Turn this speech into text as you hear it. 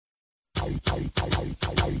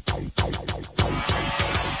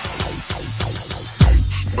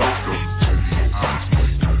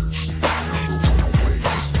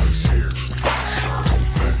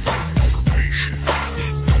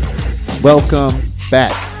Welcome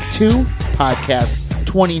back to podcast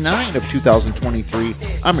 29 of 2023.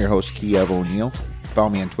 I'm your host, Kiev O'Neill. Follow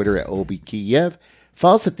me on Twitter at OBKiev.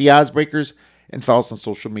 Follow us at The Oddsbreakers and follow us on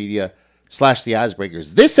social media / The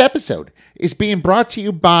Oddsbreakers. This episode is being brought to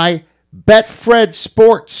you by Betfred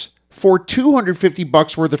Sports. For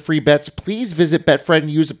 $250 worth of free bets, please visit Betfred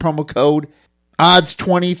and use the promo code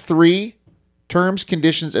ODDS23. Terms,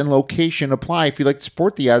 conditions, and location apply. If you'd like to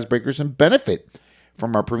support The Oddsbreakers and benefit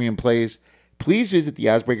from our premium plays, please visit the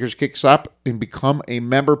Oddsbreakers Kick Shop and become a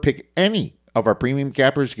member. Pick any of our premium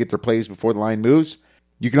cappers to get their plays before the line moves.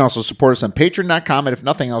 You can also support us on Patreon.com, and if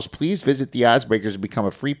nothing else, please visit the Oddsbreakers and become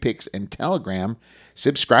a free Picks and Telegram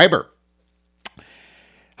subscriber.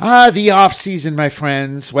 The off-season, my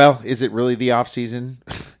friends. Well, is it really the off-season?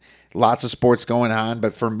 Lots of sports going on,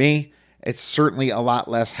 but for me, it's certainly a lot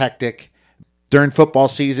less hectic during football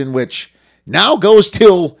season, which now goes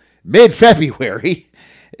till mid-February.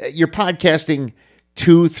 You're podcasting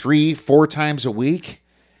 2, 3, 4 times a week.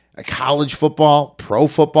 College football, pro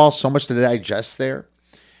football, so much to digest there.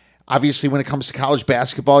 Obviously, when it comes to college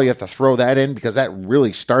basketball, you have to throw that in because that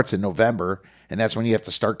really starts in November, and that's when you have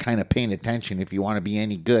to start kind of paying attention if you want to be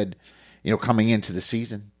any good, coming into the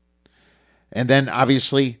season. And then,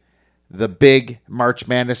 obviously, the big March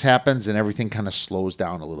Madness happens, and everything kind of slows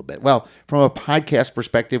down a little bit. Well, from a podcast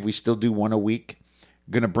perspective, we still do 1 a week.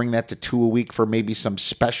 Going to bring that to 2 a week for maybe some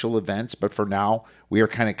special events, but for now, we are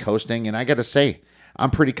kind of coasting, and I got to say,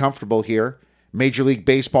 I'm pretty comfortable here. Major League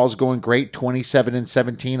Baseball is going great,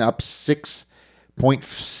 27-17, up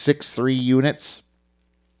 6.63 units.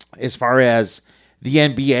 As far as the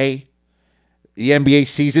NBA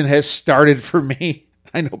season has started for me.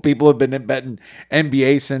 I know people have been betting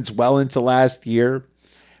NBA since well into last year,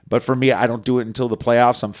 but for me, I don't do it until the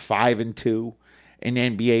playoffs. I'm 5-2 in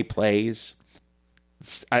NBA plays.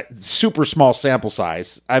 Super small sample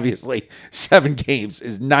size. Obviously, 7 games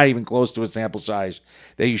is not even close to a sample size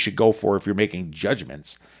that you should go for if you're making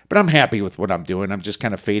judgments. But I'm happy with what I'm doing. I'm just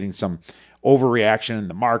kind of fading some overreaction in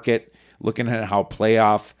the market, looking at how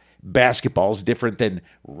playoff basketball is different than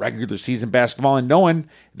regular season basketball, and knowing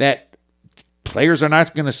that players are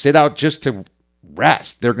not going to sit out just to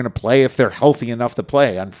rest. They're going to play if they're healthy enough to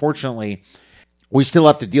play. Unfortunately, we still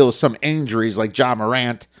have to deal with some injuries like Ja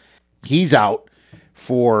Morant. He's out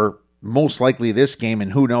for most likely this game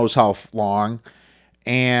and who knows how long.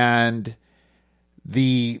 And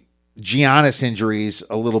the Giannis injury is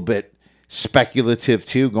a little bit speculative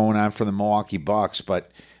too going on for the Milwaukee Bucks, but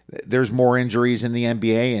there's more injuries in the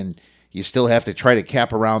NBA and you still have to try to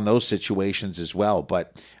cap around those situations as well.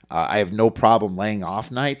 But I have no problem laying off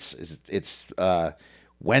nights. It's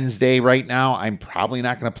Wednesday right now. I'm probably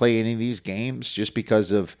not going to play any of these games just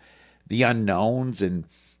because of the unknowns and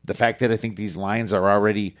the fact that I think these lines are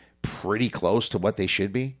already pretty close to what they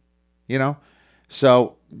should be,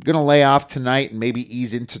 So I'm going to lay off tonight and maybe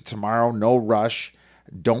ease into tomorrow. No rush.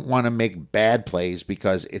 Don't want to make bad plays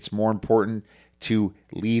because it's more important to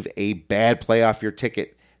leave a bad play off your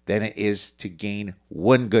ticket than it is to gain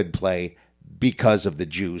one good play because of the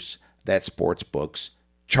juice that sports books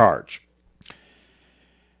charge.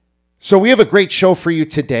 So we have a great show for you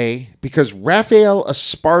today because Raphael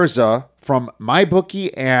Esparza from MyBookie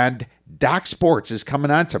and Doc Sports is coming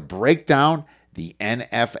on to break down the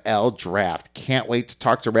NFL draft. Can't wait to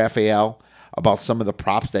talk to Raphael about some of the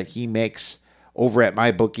props that he makes over at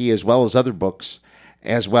MyBookie as well as other books,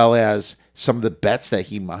 as well as some of the bets that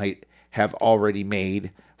he might have already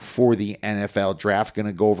made for the NFL draft. Going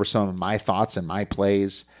to go over some of my thoughts and my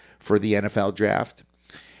plays for the NFL draft.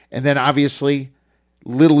 And then obviously,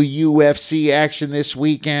 little UFC action this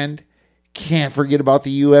weekend. Can't forget about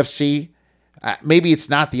the UFC. Maybe it's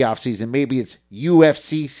not the offseason. Maybe it's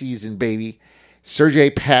UFC season, baby. Sergey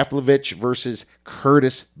Pavlovich versus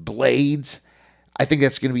Curtis Blades. I think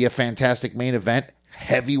that's going to be a fantastic main event.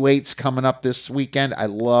 Heavyweights coming up this weekend. I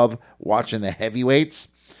love watching the heavyweights.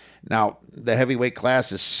 Now, the heavyweight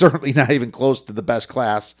class is certainly not even close to the best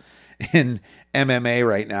class in MMA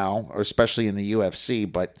right now, or especially in the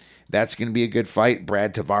UFC, but that's going to be a good fight.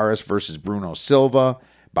 Brad Tavares versus Bruno Silva.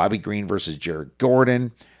 Bobby Green versus Jared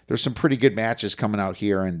Gordon. There's some pretty good matches coming out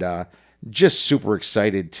here, and just super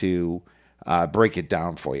excited to break it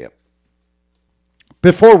down for you.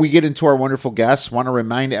 Before we get into our wonderful guests, I want to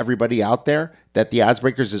remind everybody out there that the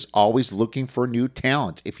Oddsbreakers is always looking for new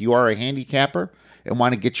talent. If you are a handicapper and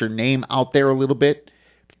want to get your name out there a little bit,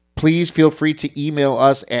 Please feel free to email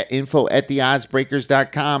us at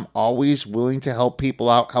info@theoddsbreakers.com. Always willing to help people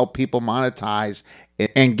out, help people monetize,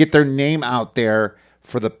 and get their name out there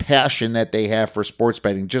for the passion that they have for sports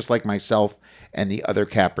betting, just like myself and the other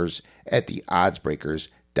cappers at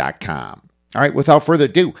theoddsbreakers.com. All right, without further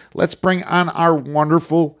ado, let's bring on our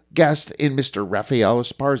wonderful guest in Mr. Raphael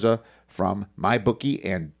Esparza from MyBookie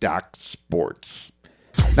and Doc Sports.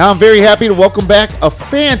 Now I'm very happy to welcome back a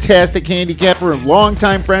fantastic handicapper and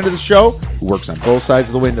longtime friend of the show who works on both sides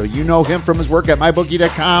of the window. You know him from his work at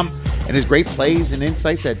MyBookie.com and his great plays and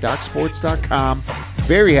insights at DocSports.com.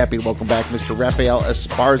 Very happy to welcome back Mr. Raphael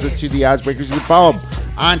Esparza to the Odds Breakers. You can follow him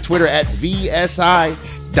on Twitter at VSI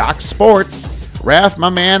Doc Sports. Raph, my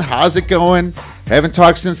man, how's it going? Haven't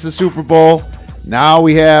talked since the Super Bowl. Now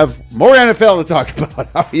we have more NFL to talk about.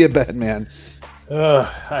 How you been, man?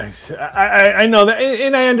 I know that,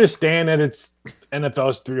 and I understand that it's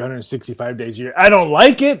NFL's 365 days a year. I don't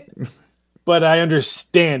like it, but I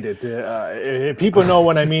understand it. People know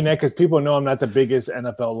what I mean that because people know I'm not the biggest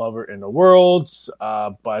NFL lover in the world,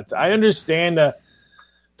 but I understand the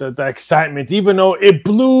excitement, even though it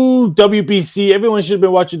blew WBC. Everyone should have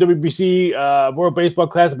been watching WBC, World Baseball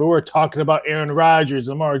Classic, but we were talking about Aaron Rodgers,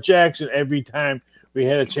 Lamar Jackson every time we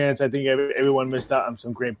had a chance. I think everyone missed out on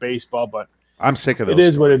some great baseball, but I'm sick of those. It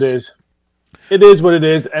is what it is. It is what it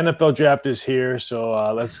is. NFL draft is here,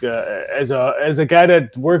 so let's as a guy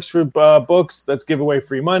that works for books, let's give away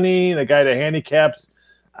free money. The guy that handicaps,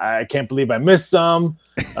 I can't believe I missed some.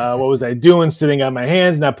 What was I doing? Sitting on my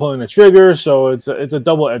hands, not pulling the trigger. So it's a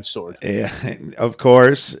double-edged sword. Yeah, of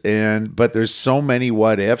course. But there's so many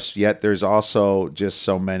what ifs. Yet there's also just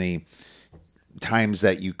so many times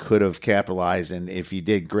that you could have capitalized, and if you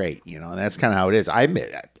did, great. And that's kind of how it is. I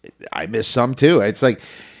miss some too. It's like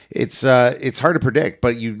it's hard to predict,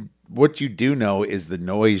 but what you do know is the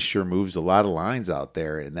noise sure moves a lot of lines out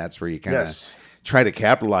there, and that's where you kind of try to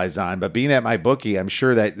capitalize on. But being at MyBookie, I'm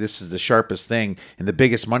sure that this is the sharpest thing and the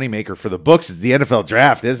biggest moneymaker for the books is the NFL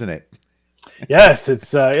draft, isn't it? Yes,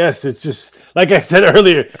 it's just like I said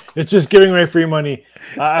earlier. It's just giving away free money.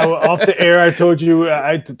 Off the air, I told you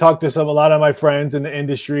I talked to a lot of my friends in the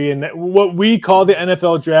industry, and what we call the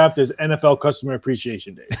NFL draft is NFL Customer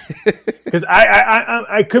Appreciation Day. Because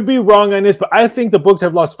I could be wrong on this, but I think the books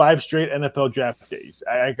have lost 5 straight NFL draft days.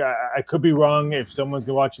 I could be wrong if someone's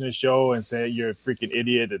watching the show and say you're a freaking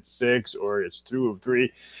idiot. It's 6 or it's 2 or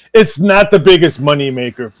 3. It's not the biggest money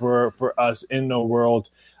maker for us in the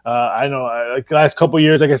world. I know like the last couple of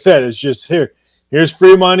years, like I said, it's just here's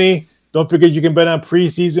free money. Don't forget you can bet on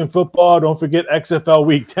preseason football. Don't forget XFL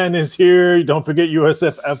Week 10 is here. Don't forget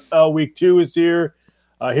USFL Week 2 is here.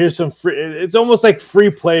 Here's some free. It's almost like free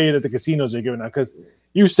play that the casinos are giving out because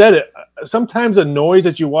you said it. Sometimes the noise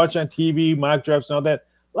that you watch on TV, mock drafts and all that,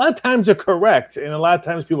 a lot of times are correct. And a lot of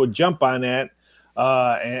times people jump on that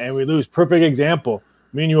and we lose. Perfect example.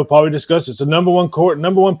 Me and you will probably discuss this. The number one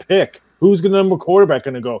pick. Who's the number quarterback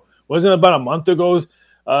going to go? Wasn't it about a month ago?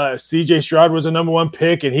 C.J. Stroud was the number 1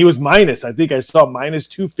 pick, and he was minus. I think I saw minus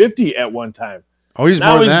 250 at one time. Oh, he's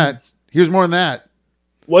more than that. He was more than that.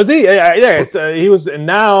 Was he? Yeah. He was, and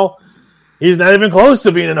now he's not even close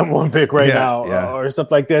to being a number 1 pick now, or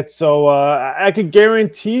stuff like that. So I could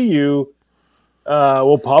guarantee you,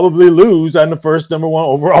 we'll probably lose on the first number 1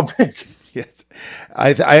 overall pick. Yes,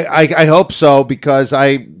 I hope so because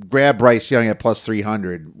I grabbed Bryce Young at plus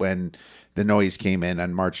 300 when the noise came in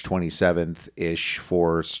on March 27th ish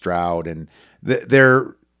for Stroud, and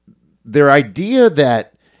their idea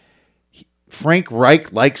that Frank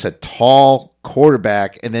Reich likes a tall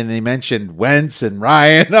quarterback, and then they mentioned Wentz and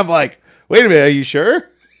Ryan. I'm like, wait a minute, are you sure?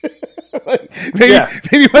 maybe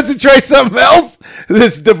he wants to try something else.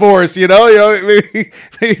 This divorce,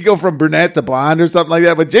 maybe go from brunette to blonde or something like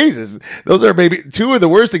that. But Jesus, those are maybe 2 of the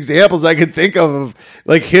worst examples I can think of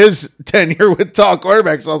like his tenure with tall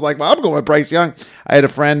quarterbacks. So I was like, well, I'm going with Bryce Young. I had a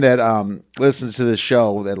friend that listens to this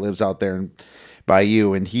show that lives out there by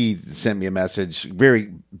you, and he sent me a message.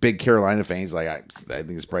 Very big Carolina fan. He's like, I think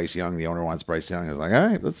it's Bryce Young. The owner wants Bryce Young. I was like, all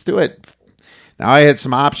right, let's do it. Now I had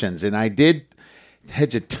some options, and I did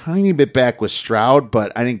hedge a tiny bit back with Stroud,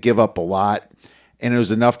 but I didn't give up a lot, and it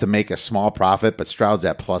was enough to make a small profit. But Stroud's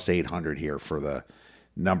at plus 800 here for the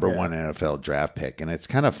number 1 NFL draft pick, and it's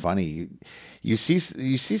kind of funny. You see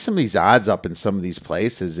some of these odds up in some of these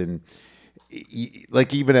places, and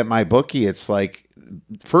like even at MyBookie, it's like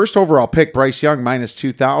first overall pick Bryce Young minus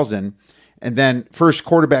 2,000, and then first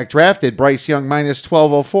quarterback drafted Bryce Young minus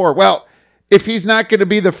 1,204. Well, if he's not going to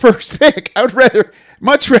be the first pick, I would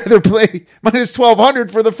much rather play minus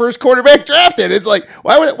 1,200 for the first quarterback drafted. It's like,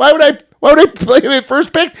 why would I play him at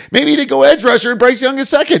first pick? Maybe they go edge rusher and Bryce Young is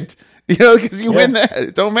second. because you win that.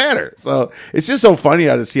 It don't matter. So it's just so funny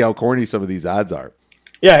to see how corny some of these odds are.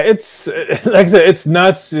 Yeah, it's like I said, it's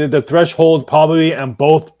nuts. The threshold probably on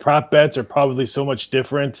both prop bets are probably so much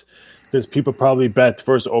different because people probably bet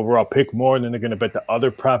first overall pick more than they're going to bet the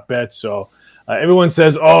other prop bets. So everyone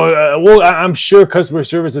says, well, I'm sure customer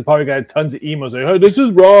service has probably got tons of emails like, "Oh, this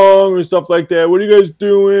is wrong," or stuff like that. What are you guys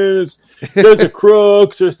doing? There's a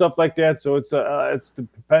crooks or stuff like that. So it's to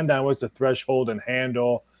depend on what's the threshold and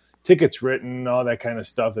handle. Tickets written, all that kind of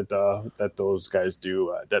stuff that those guys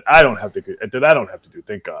do that I don't have to do.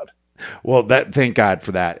 Thank God. Well, thank God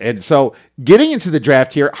for that. And so, getting into the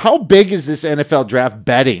draft here, how big is this NFL draft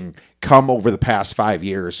betting come over the past 5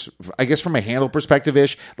 years? I guess from a handle perspective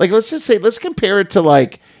ish. Like, let's compare it to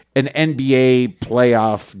like an NBA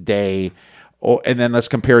playoff day, and then let's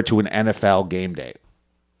compare it to an NFL game day.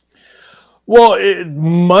 Well,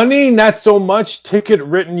 money, not so much. Ticket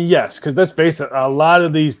written, yes, because let's face it, a lot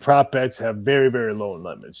of these prop bets have very, very low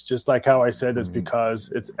limits. Just like how I said, it's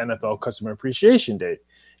because it's NFL Customer Appreciation Day.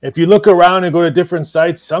 If you look around and go to different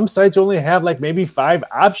sites, some sites only have like maybe 5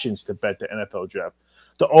 options to bet the NFL draft.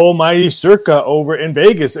 The almighty Circa over in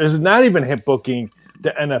Vegas is not even hit booking the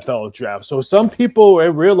NFL draft. So some people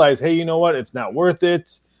realize, hey, you know what? It's not worth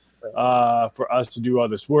it for us to do all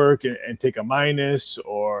this work and take a minus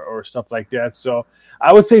or stuff like that. So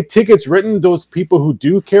I would say tickets written, those people who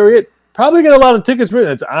do carry it probably get a lot of tickets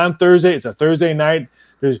written. It's on Thursday. It's a Thursday night.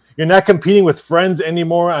 You're not competing with friends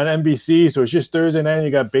anymore on NBC. So it's just Thursday night. And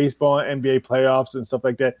you got baseball and NBA playoffs and stuff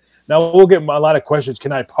like that. Now we'll get a lot of questions.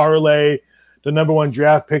 Can I parlay the number 1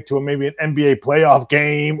 draft pick to maybe an NBA playoff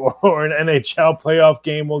game or an NHL playoff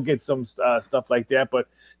game? We'll get some stuff like that. But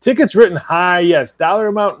tickets written high, yes. Dollar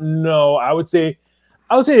amount, no. I would say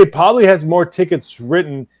it probably has more tickets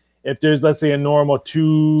written if there's, let's say, a normal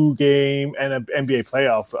 2-game and an NBA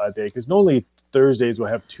playoff day. Because normally Thursdays will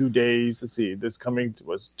have 2 days. Let's see, this coming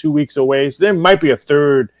was 2 weeks away. So there might be a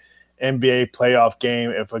third NBA playoff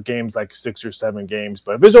game if a game's like 6 or 7 games.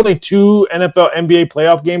 But if there's only 2 NFL NBA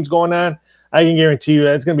playoff games going on, I can guarantee you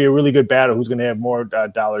that it's going to be a really good battle. Who's going to have more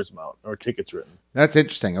dollars amount or tickets written? That's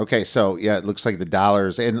interesting. Okay, so yeah, it looks like the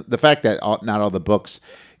dollars and the fact that not all the books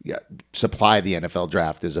supply the NFL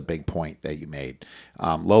draft is a big point that you made.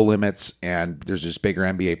 Low limits, and there's just bigger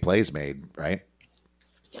NBA plays made, right?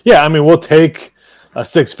 Yeah, I mean, we'll take a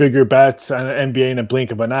 6-figure bet on an NBA in a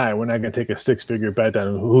blink of an eye. We're not going to take a 6-figure bet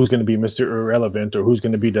on who's going to be Mr. Irrelevant or who's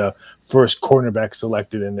going to be the first cornerback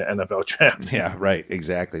selected in the NFL draft. Yeah, right.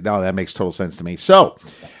 Exactly. No, that makes total sense to me. So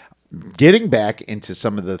getting back into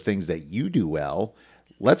some of the things that you do well,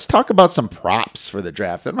 let's talk about some props for the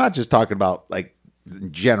draft. I'm not just talking about like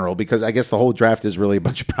in general, because I guess the whole draft is really a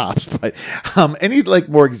bunch of props, but any like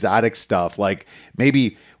more exotic stuff, like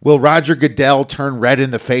maybe will Roger Goodell turn red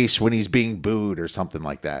in the face when he's being booed or something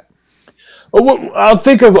like that? Well, I'll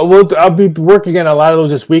be working on a lot of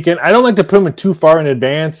those this weekend. I don't like to put them in too far in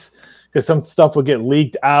advance because some stuff will get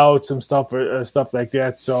leaked out, some stuff like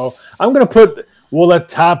that. So I'm going to put will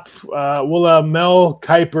Mel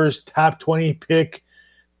Kiper's top 20 pick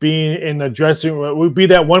being in the dressing room would be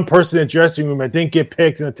that one person in the dressing room that didn't get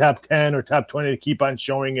picked in the top 10 or top 20 to keep on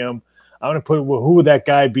showing him. I'm going to put who would that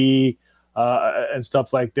guy be and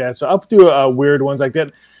stuff like that. So I'll do weird ones like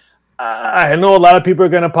that. I know a lot of people are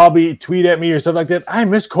going to probably tweet at me or stuff like that. I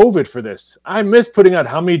miss COVID for this. I miss putting out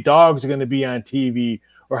how many dogs are going to be on TV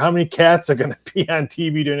or how many cats are going to be on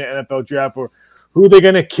TV during the NFL draft or who they're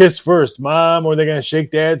going to kiss first, mom, or they're going to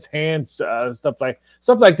shake dad's hands, stuff like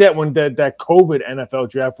that when that COVID NFL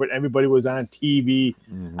draft when everybody was on TV.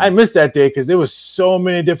 Mm-hmm. I missed that day because there was so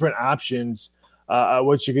many different options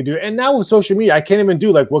what you could do. And now with social media, I can't even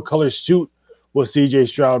do like what color suit will CJ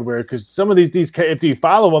Stroud wear because some of these if you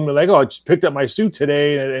follow them, they're like, oh, I just picked up my suit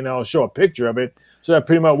today and I'll show a picture of it. So that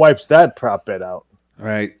pretty much wipes that prop bet out.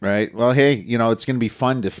 Right. Well, hey, it's going to be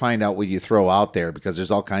fun to find out what you throw out there because there's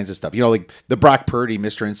all kinds of stuff. Like the Brock Purdy,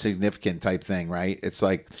 Mr. Insignificant type thing, right? It's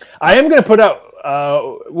like I am going to put out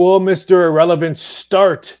will Mr. Irrelevant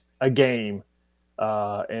start a game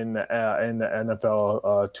in the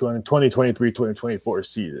NFL 2023-2024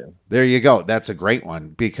 season. There you go. That's a great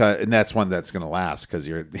one and that's one that's going to last because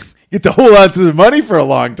you get to hold on to the money for a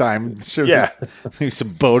long time. Sure, yeah, maybe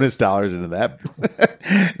some bonus dollars into that.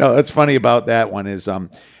 No, what's funny about that one is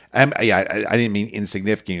I didn't mean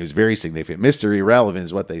insignificant. It was very significant. Mr. Irrelevant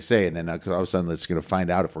is what they say, and then all of a sudden, let's going to find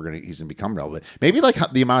out if he's going to become relevant. Maybe like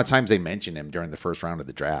the amount of times they mention him during the first round of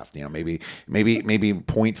the draft. Maybe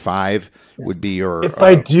 0.5 would be your. If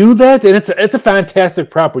I do that, and it's a fantastic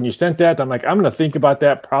prop. When you sent that, I'm like, I'm going to think about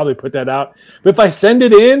that. Probably put that out. But if I send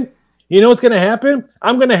it in, You know what's going to happen?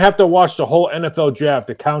 I'm going to have to watch the whole NFL draft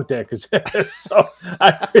to count that because that's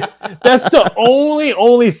the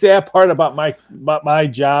only sad part about my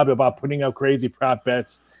job about putting out crazy prop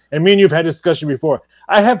bets. And me and you've had discussion before.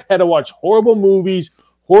 I have had to watch horrible movies,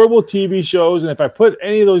 horrible TV shows, and if I put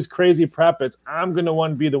any of those crazy prop bets, I'm going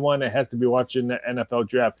to be the one that has to be watching the NFL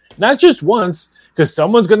draft. Not just once, because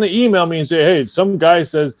someone's going to email me and say, hey, some guy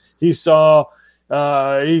says he saw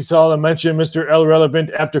them mention Mr.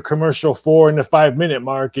 Irrelevant after commercial 4 in the 5-minute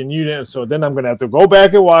mark, and you didn't. So then I'm going to have to go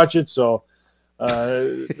back and watch it. So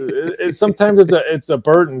sometimes it's a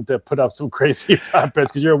burden to put up some crazy prop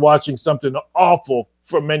bets because you're watching something awful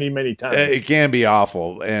for many, many times. It can be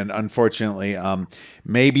awful. And unfortunately,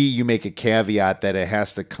 maybe you make a caveat that it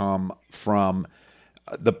has to come from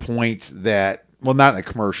the point that, well, not a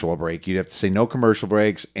commercial break. You'd have to say no commercial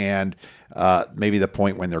breaks and maybe the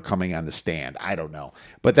point when they're coming on the stand. I don't know.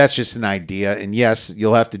 But that's just an idea. And yes,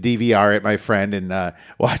 you'll have to DVR it, my friend, and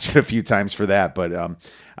watch it a few times for that. But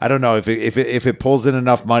I don't know. If it pulls in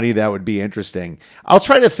enough money, that would be interesting. I'll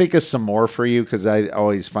try to think of some more for you because I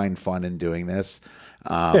always find fun in doing this.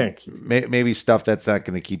 Thank you. Maybe stuff that's not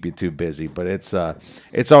going to keep you too busy. But it's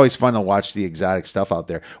always fun to watch the exotic stuff out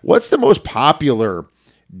there. What's the most popular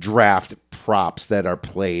draft props that are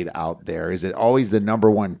played out there? Is it always the number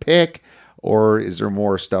one pick, or is there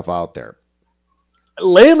more stuff out there?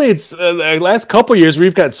 Lately, it's the last couple of years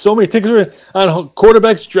we've got so many tickets on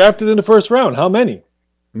quarterbacks drafted in the first round. How many?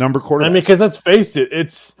 Number quarterbacks. I mean, because let's face it,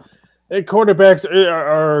 quarterbacks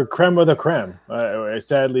are creme of the creme.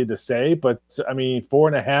 Sadly to say, but I mean,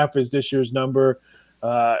 4.5 is this year's number.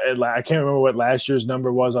 I can't remember what last year's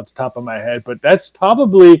number was off the top of my head, but that's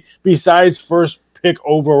probably, besides first pick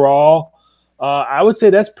overall, I would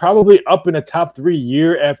say that's probably up in the top 3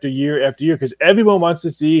 year after year after year because everyone wants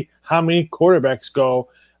to see how many quarterbacks go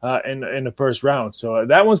in the first round. So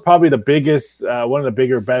that one's probably the biggest, one of the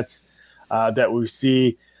bigger bets that we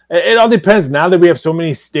see. It all depends. Now that we have so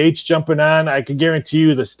many states jumping on, I can guarantee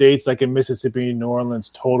you the states like in Mississippi, New Orleans,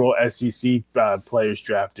 total SEC players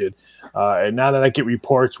drafted. And now that I get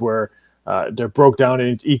reports where they're broke down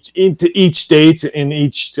into each states in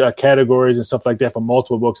each categories and stuff like that from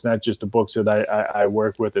multiple books, not just the books that I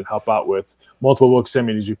work with and help out with. Multiple books send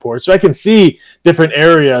me these reports. So I can see different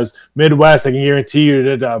areas. Midwest, I can guarantee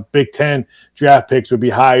you that Big Ten draft picks would be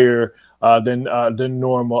higher than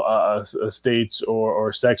normal states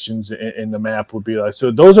or sections in the map would be like.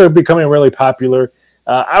 So those are becoming really popular.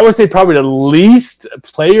 I would say probably the least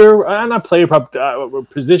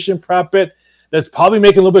position prop bet that's probably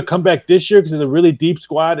making a little bit of comeback this year because it's a really deep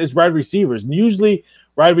squad is wide receivers. And usually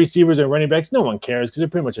wide receivers and running backs, no one cares because they're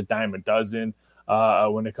pretty much a dime a dozen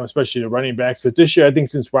when it comes, especially to running backs. But this year, I think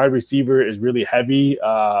since wide receiver is really heavy,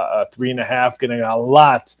 3.5 getting a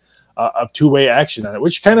lot of two-way action on it,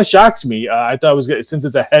 which kind of shocks me. I thought it was since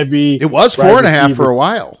it's a heavy. It was 4.5 for a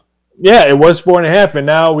while. Yeah, it was 4.5, and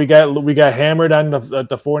now we got hammered on the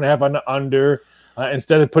 4.5 on the under.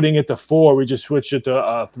 Instead of putting it to 4, we just switched it to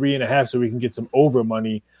 3.5 so we can get some over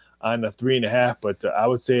money on the 3.5. But I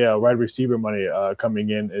would say wide receiver money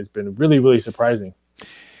coming in has been really, really surprising.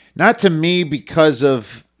 Not to me, because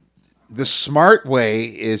of the smart way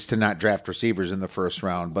is to not draft receivers in the first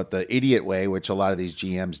round, but the idiot way, which a lot of these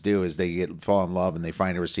GMs do, is they fall in love and they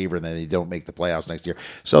find a receiver and then they don't make the playoffs next year.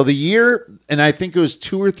 So the year, and I think it was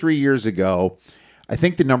 2 or 3 years ago, I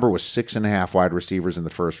think the number was 6.5 wide receivers in the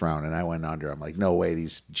first round, and I went under. I'm like, no way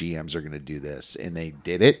these GMs are going to do this. And they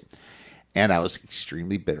did it, and I was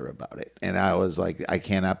extremely bitter about it. And I was like, I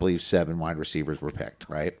cannot believe 7 wide receivers were picked,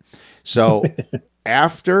 right? So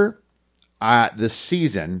after the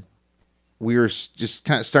season, we were just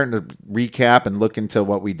kind of starting to recap and look into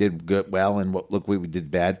what we did well and what we did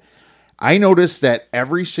bad. I noticed that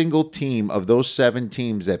every single team of those 7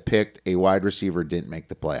 teams that picked a wide receiver didn't make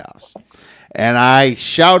the playoffs. And I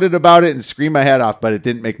shouted about it and screamed my head off, but it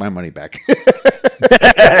didn't make my money back.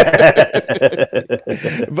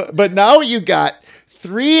 but now you got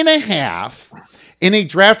 3.5 in a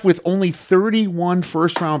draft with only 31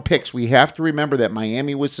 first-round picks. We have to remember that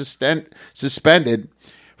Miami was suspended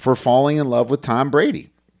for falling in love with Tom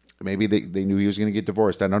Brady. Maybe they knew he was going to get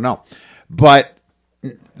divorced. I don't know. But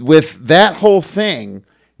with that whole thing,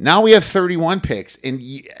 now we have 31 picks, and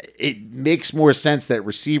it makes more sense that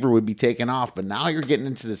receiver would be taken off. But now you're getting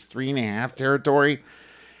into this 3.5 territory,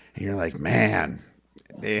 and you're like, man,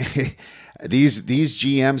 these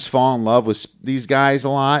GMs fall in love with these guys a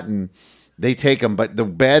lot, and they take them. But the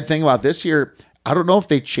bad thing about this year, I don't know if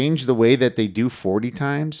they changed the way that they do 40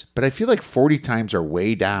 times, but I feel like 40 times are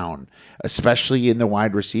way down, especially in the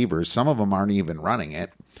wide receivers. Some of them aren't even running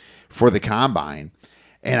it for the combine.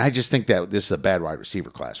 And I just think that this is a bad wide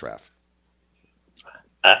receiver class, Raph.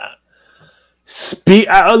 Speed.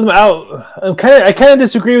 I kind of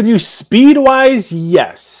disagree with you. Speed wise,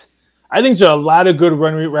 yes. I think there are a lot of good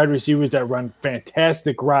wide receivers that run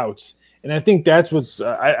fantastic routes, and I think that's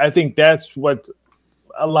what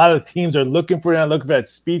a lot of teams are looking for. They're not looking for that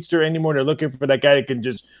speedster anymore. They're looking for that guy that can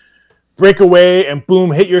just break away and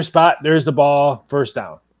boom, hit your spot. There's the ball, first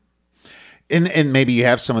down. And maybe you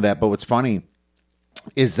have some of that, but what's funny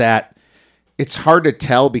is that it's hard to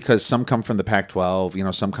tell because some come from the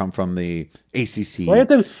Pac-12, some come from the ACC. Why have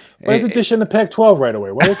to dish in the Pac-12 right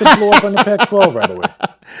away? Why have to blow up on the Pac-12 right away?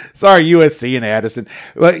 Sorry, USC and Addison.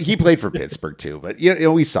 Well, he played for Pittsburgh too, but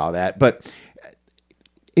we saw that. But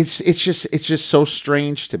it's just so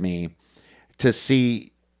strange to me to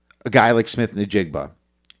see a guy like Smith-Njigba,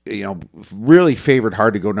 really favored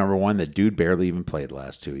hard to go number one. The dude barely even played the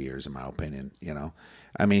last 2 years, in my opinion.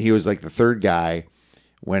 I mean, he was like the third guy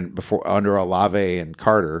before under Olave and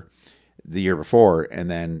Carter the year before,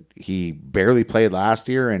 and then he barely played last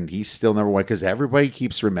year, and he's still number one because everybody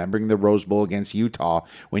keeps remembering the Rose Bowl against Utah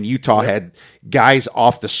when Utah had guys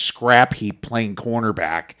off the scrap heap playing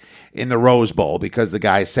cornerback in the Rose Bowl because the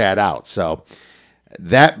guy sat out. So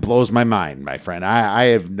that blows my mind, my friend. I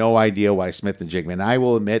have no idea why Smith-Njigba. And I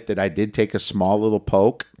will admit that I did take a small little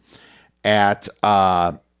poke at,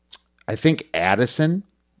 I think, Addison.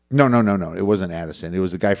 No. It wasn't Addison. It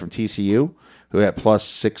was the guy from TCU who had plus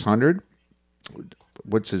 600.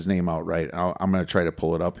 What's his name outright? I'm going to try to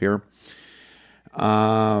pull it up here.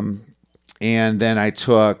 And then I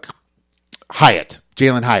took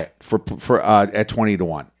Jalen Hyatt for at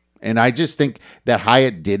 20-1. And I just think that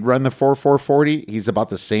Hyatt did run the 4.40. He's about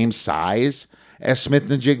the same size as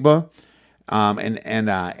Smith-Njigba and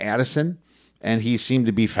Addison. And he seemed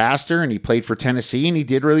to be faster, and he played for Tennessee, and he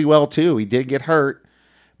did really well too. He did get hurt.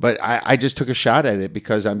 But I just took a shot at it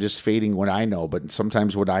because I'm just fading what I know. But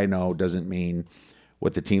sometimes what I know doesn't mean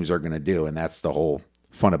what the teams are going to do. And that's the whole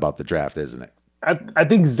fun about the draft, isn't it? I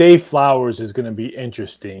think Zay Flowers is going to be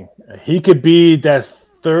interesting. He could be that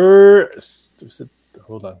third.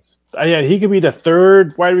 Hold on. Yeah, he could be the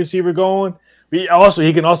third wide receiver going. He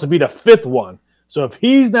can also be the fifth one. So if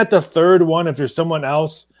he's not the third one, if there's someone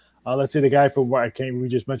else, let's say the guy from we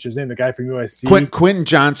just mentioned his name, the guy from USC. Quentin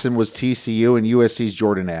Johnson was TCU, and USC's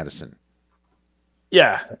Jordan Addison.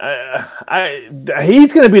 Yeah,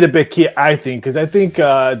 he's going to be the big key, I think, because I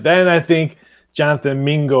think Jonathan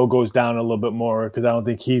Mingo goes down a little bit more because I don't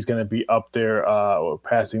think he's going to be up there or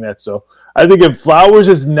passing that. So I think if Flowers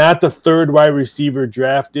is not the third wide receiver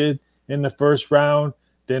drafted in the first round,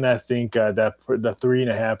 then I think that the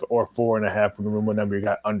 3.5 or 4.5 from the room, whatever you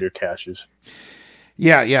got under cashes.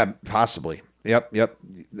 Yeah, possibly. Yep.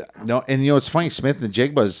 No, and it's funny.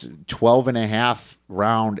 Smith-Njigba's 12.5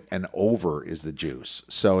 round and over is the juice.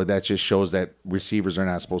 So that just shows that receivers are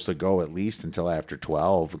not supposed to go at least until after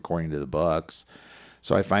 12, according to the books.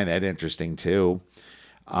 So I find that interesting too.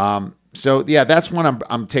 So yeah, that's one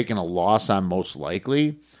I'm taking a loss on most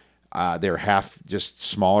likely. They're half just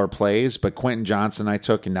smaller plays, but Quentin Johnson I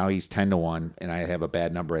took, and now he's 10-1, and I have a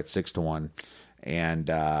bad number at 6-1,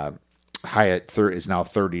 and Hyatt is now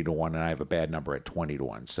 30-1, and I have a bad number at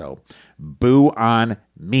 20-1. So boo on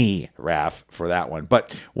me, Raph, for that one.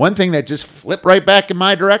 But one thing that just flipped right back in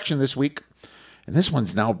my direction this week, and this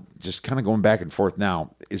one's now just kind of going back and forth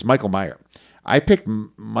now, is Michael Mayer. I picked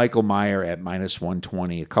Michael Mayer at minus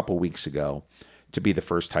 120 a couple weeks ago to be the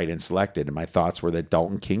first tight end selected, and my thoughts were that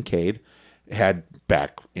Dalton Kincaid had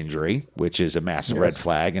back injury, which is a massive red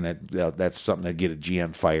flag, and that's something that get a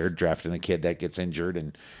GM fired, drafting a kid that gets injured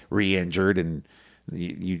and re-injured, and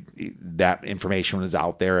that information was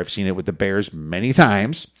out there. I've seen it with the Bears many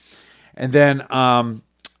times. And then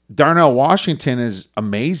Darnell Washington is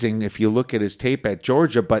amazing if you look at his tape at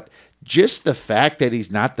Georgia, but just the fact that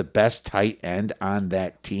he's not the best tight end on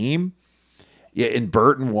that team, and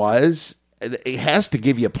Burton was, it has to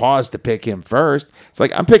give you a pause to pick him first. It's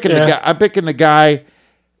like I'm picking the guy.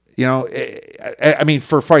 I mean,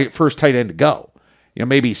 for first tight end to go.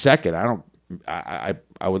 Maybe second. I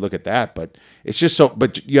would look at that, but it's just so.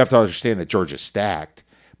 But you have to understand that Georgia's stacked.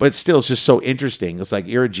 But it's just so interesting. It's like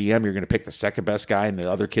you're a GM, you're going to pick the second best guy, and the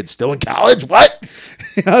other kid's still in college. What?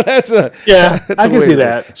 I can see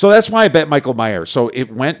that. So that's why I bet Michael Mayer. So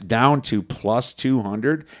it went down to plus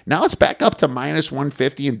 200. Now it's back up to minus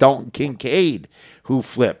 150, and Dalton Kincaid, who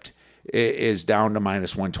flipped, is down to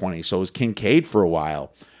minus 120. So it was Kincaid for a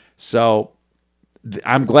while. So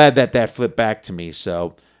I'm glad that flipped back to me.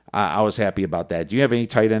 So I was happy about that. Do you have any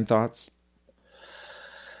tight end thoughts?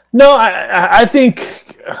 No, I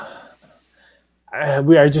think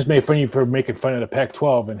I just made fun of you for making fun of the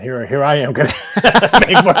Pac-12, and here I am going to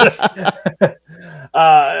make fun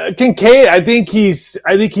of Kincaid. I think he's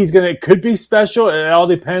could be special. It all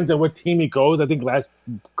depends on what team he goes. I think last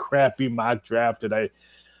crappy mock draft that I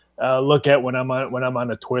look at when I'm on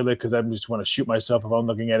the toilet because I just want to shoot myself if I'm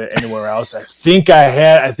looking at it anywhere else. I think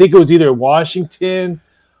it was either Washington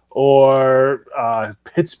or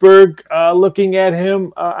Pittsburgh looking at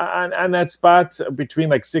him on that spot between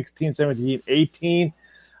like 16, 17, 18.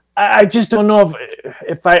 I just don't know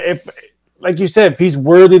if like you said, if he's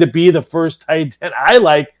worthy to be the first tight end. I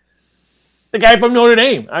like the guy from Notre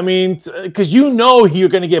Dame. I mean, because you're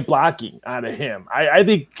going to get blocking out of him. I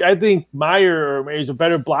think Meyer is a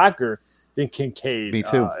better blocker than Kincaid. Me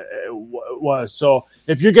too. Was. So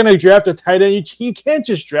if you're going to draft a tight end, you can't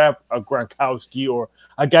just draft a Gronkowski or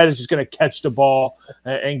a guy that's just going to catch the ball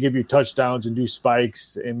and give you touchdowns and do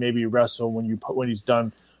spikes and maybe wrestle when he's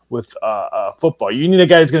done with football. You need a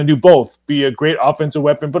guy that's going to do both, be a great offensive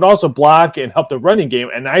weapon, but also block and help the running game.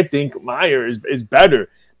 And I think Meyer is better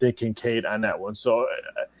than Kincaid on that one. So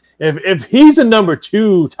if he's a number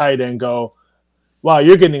 2 tight end, wow,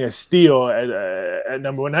 you're getting a steal at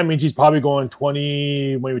number 1. That means he's probably going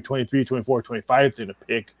 20, maybe 23, 24, 25 in a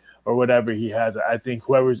pick or whatever he has. I think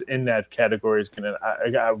whoever's in that category is going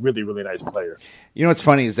to a really, really nice player. You know what's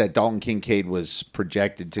funny is that Dalton Kincaid was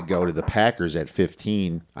projected to go to the Packers at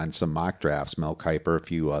 15 on some mock drafts, Mel Kiper, a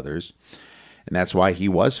few others, and that's why he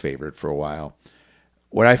was favored for a while.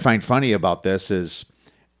 What I find funny about this is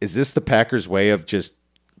this the Packers' way of just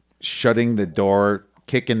shutting the door,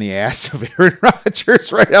 kicking the ass of Aaron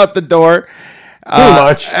Rodgers right out the door? Pretty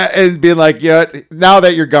much. And being like, now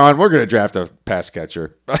that you're gone, we're going to draft a pass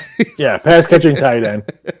catcher. Yeah, pass catching tight end.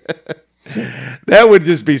 That would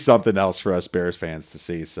just be something else for us Bears fans to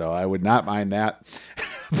see. So I would not mind that.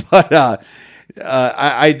 But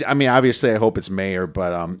I mean, obviously, I hope it's Mayer.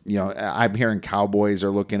 But I'm hearing Cowboys are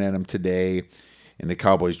looking at him today, and the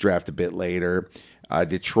Cowboys draft a bit later.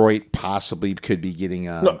 Detroit possibly could be getting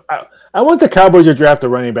a. No, I want the Cowboys to draft a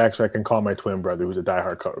running back so I can call my twin brother, who's a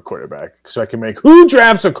diehard quarterback, so I can make who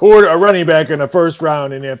drafts a running back in the first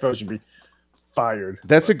round in the NFL should be fired.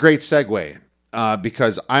 That's a great segue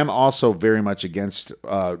because I'm also very much against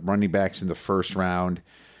running backs in the first round.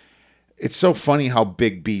 It's so funny how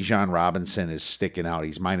big Bijan Robinson is sticking out.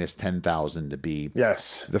 He's minus 10,000 to be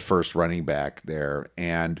the first running back there,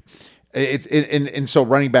 and. And so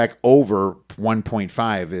running back over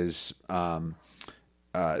 1.5 is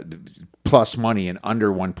plus money, and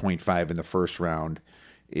under 1.5 in the first round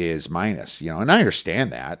is minus. And I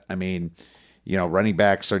understand that. I mean, running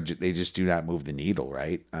backs they just do not move the needle,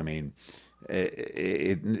 right? I mean,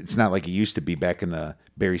 it's not like it used to be back in the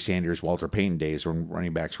Barry Sanders, Walter Payton days when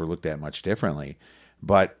running backs were looked at much differently.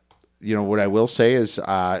 But what I will say is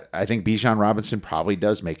I think Bijan Robinson probably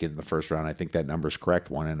does make it in the first round. I think that number's correct,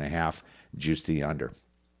 1.5 juice to the under.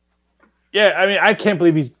 Yeah, I mean, I can't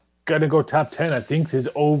believe he's going to go top 10. I think his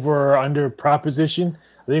over or under proposition,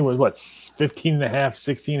 I think it was, 15.5,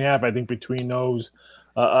 16.5, I think between those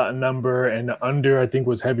number and the under, I think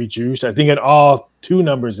was heavy juice. I think at all 2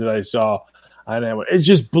 numbers that I saw on that one, it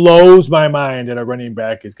just blows my mind that a running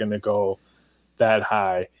back is going to go that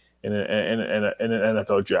high in an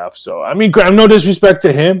NFL draft. So, I mean, no disrespect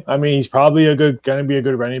to him. I mean, he's probably going to be a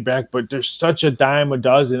good running back, but there's such a dime a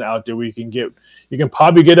dozen out there you can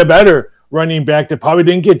probably get a better running back that probably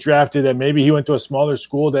didn't get drafted, that maybe he went to a smaller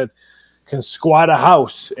school that can squat a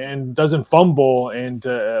house and doesn't fumble and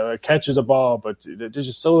catches a ball, but there's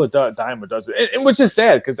just so a dime a dozen. And which is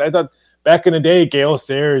sad because I thought back in the day, Gale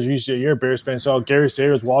Sayers, you're a Bears fan, saw Gary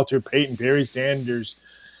Sayers, Walter Payton, Barry Sanders,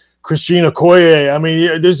 Christian Okoye. I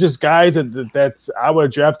mean, there's just guys that's I would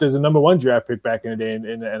have drafted as a number 1 draft pick back in the day in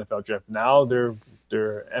the NFL draft. Now they're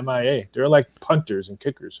MIA. They're like punters and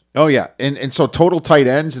kickers. Oh yeah, and so total tight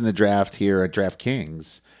ends in the draft here at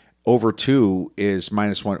DraftKings over 2 is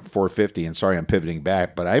minus 450. And sorry, I'm pivoting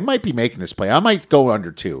back, but I might be making this play. I might go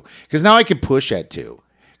under 2 because now I can push at 2.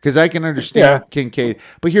 Because I can understand Kincaid.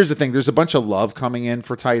 But here's the thing. There's a bunch of love coming in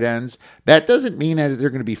for tight ends. That doesn't mean that they're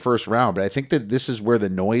going to be first round. But I think that this is where the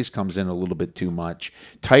noise comes in a little bit too much.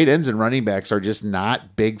 Tight ends and running backs are just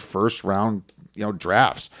not big first round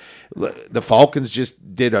drafts. The Falcons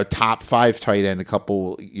just did a top 5 tight end a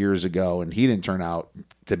couple years ago, and he didn't turn out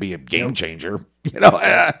to be a game changer. Not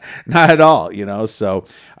at all. So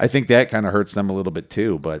I think that kind of hurts them a little bit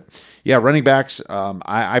too. But yeah, running backs.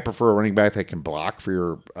 I prefer a running back that can block for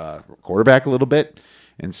your quarterback a little bit,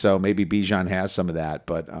 and so maybe Bijan has some of that.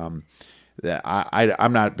 But I'm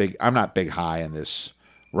not big high in this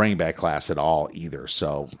running back class at all either.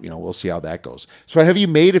 So we'll see how that goes. So have you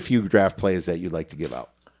made a few draft plays that you'd like to give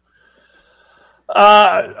out?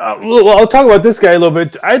 Well, I'll talk about this guy a little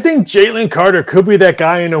bit. I think Jalen Carter could be that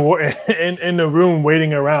guy in the room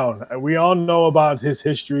waiting around. We all know about his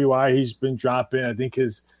history, why he's been dropping. I think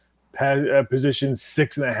his position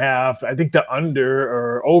 6.5. I think the under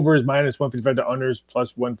or over is -155. The under is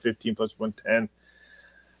 +115, +110.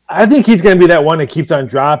 I think he's going to be that one that keeps on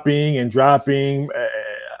dropping and dropping.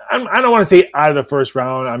 I don't want to say out of the first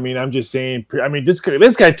round. I mean, I'm just saying. I mean, this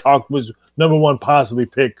guy talk was number one possibly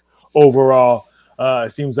pick overall.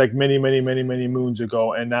 It seems like many moons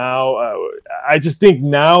ago, and now I just think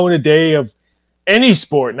now in a day of any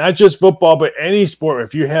sport, not just football, but any sport,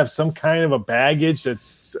 if you have some kind of a baggage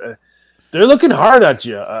that's they're looking hard at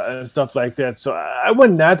you and stuff like that. So I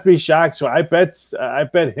would not be shocked. So I bet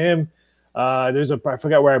him. I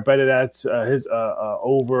forgot where I bet it at. His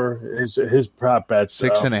over his prop bet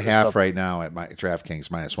 6.5 right now at my DraftKings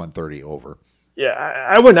 -130 over. Yeah,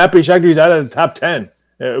 I would not be shocked if he's out of the top 10.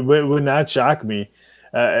 It would not shock me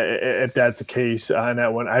if that's the case on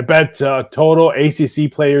that one. I bet total ACC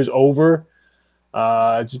players over.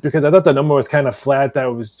 Just because I thought the number was kind of flat. That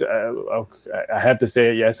was, I have to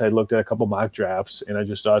say it. Yes, I looked at a couple mock drafts and I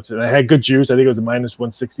just thought, and I had good juice. I think it was a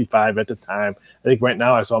 -165 at the time. I think right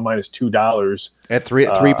now I saw -$2 at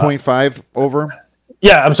 3.5 over.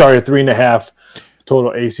 Yeah, I'm sorry, 3.5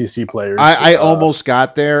 total ACC players. I almost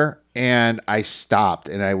got there and I stopped,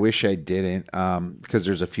 and I wish I didn't because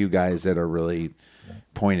there's a few guys that are really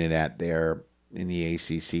pointed at there in the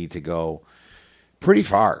ACC to go pretty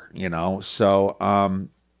far, So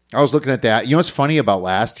I was looking at that. You know what's funny about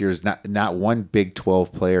last year is not one Big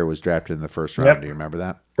 12 player was drafted in the first round. Yep. Do you remember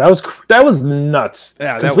that? That was nuts.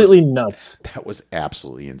 Yeah, completely nuts. That was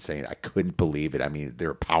absolutely insane. I couldn't believe it. I mean,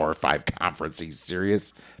 they're a Power 5 conference. Are you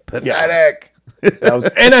serious? Pathetic. That was,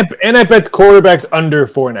 and I bet the quarterbacks under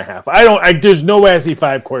 4.5. There's no way I see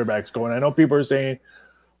 5 quarterbacks going. I know people are saying,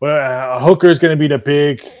 well, Hooker is going to be the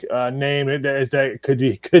big name. Could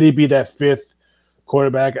he be that 5th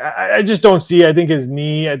quarterback? I just don't see. I think his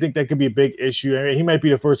knee. I think that could be a big issue. I mean, he might be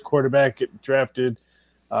the first quarterback drafted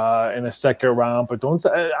in a second round, but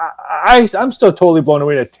I'm still totally blown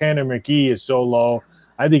away that Tanner McGee is so low.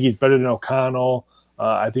 I think he's better than O'Connell.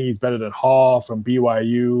 I think he's better than Hall from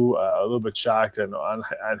BYU. A little bit shocked on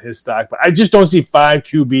his stock, but I just don't see 5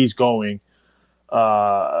 QBs going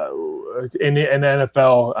in the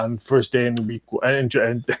NFL on first day in the week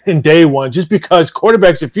and day one, just because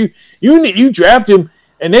quarterbacks, if you draft him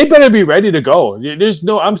and they better be ready to go. There's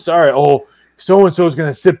no, I'm sorry, so-and-so is going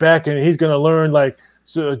to sit back and he's going to learn like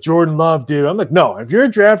Jordan Love did. I'm like, no, if you're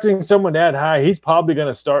drafting someone that high, he's probably going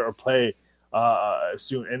to start or play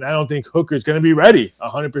soon. And I don't think Hooker's going to be ready,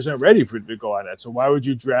 100% ready to go on that. So why would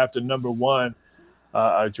you draft a number 1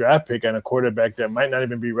 draft pick on a quarterback that might not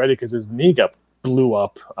even be ready because his knee got blew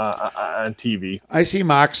up on TV? I see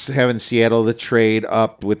Mox having Seattle to trade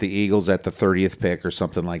up with the Eagles at the 30th pick or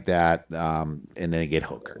something like that, and then get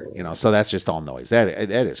Hooker. So that's just all noise. That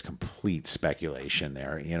is complete speculation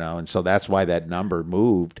there. And so that's why that number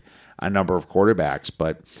moved a number of quarterbacks.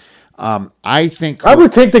 But I think I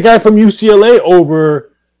would take the guy from UCLA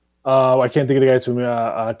over. I can't think of the guys from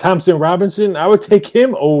Thompson Robinson. I would take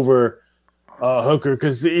him over Hooker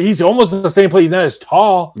because he's almost the same play. He's not as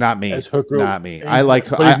tall. Not me. As Hooker. Not me. I like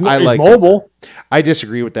mobile. Hooker. I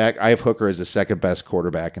disagree with that. I have Hooker as the second best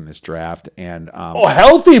quarterback in this draft, and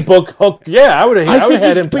healthy book Hook. Yeah, I would have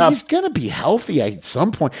had him. But he's going to be healthy at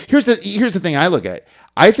some point. Here's the thing I look at.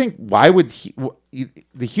 I think why would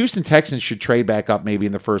the Houston Texans should trade back up maybe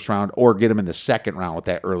in the first round or get him in the second round with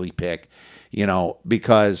that early pick,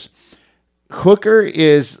 because Hooker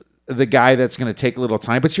is the guy that's going to take a little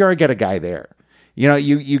time, but you already got a guy there.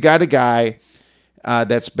 You got a guy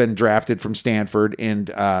that's been drafted from Stanford and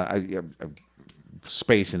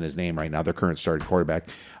space in his name right now, their current starting quarterback.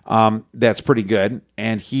 That's pretty good.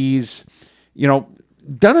 And he's,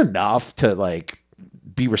 done enough to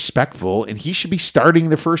be respectful, and he should be starting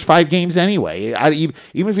the first 5 games anyway. Even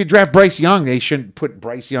if you draft Bryce Young, they shouldn't put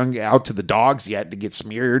Bryce Young out to the dogs yet to get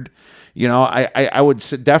smeared. I would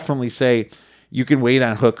definitely say you can wait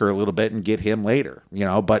on Hooker a little bit and get him later,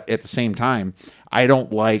 but at the same time, I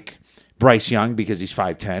don't like Bryce Young because he's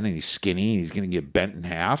 5'10" and he's skinny and he's going to get bent in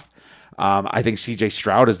half. I think CJ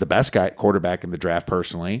Stroud is the best quarterback in the draft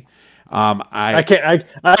personally. I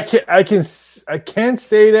can't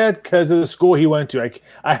say that because of the school he went to.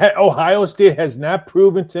 Ohio State has not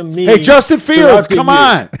proven to me. Hey, Justin Fields, come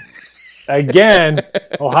on. Again,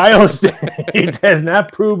 Ohio State has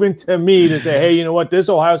not proven to me to say, hey, you know what? This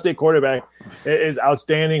Ohio State quarterback is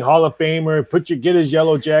outstanding, Hall of Famer. Get his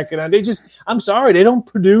yellow jacket on. I'm sorry, they don't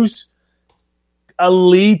produce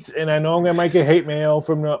elite. And I know I might get hate mail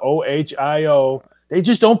from the OHIO. They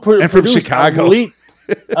just don't and from produce Chicago.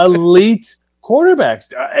 elite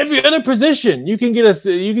quarterbacks. Every other position, you can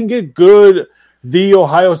get good the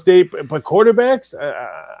Ohio State, but quarterbacks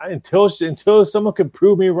until someone can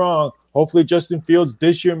prove me wrong. Hopefully, Justin Fields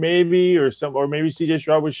this year, maybe, or maybe CJ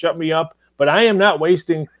Stroud would shut me up. But I am not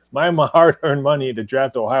wasting my hard-earned money to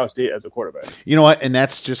draft Ohio State as a quarterback. You know what? And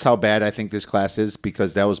that's just how bad I think this class is,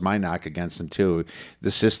 because that was my knock against them too.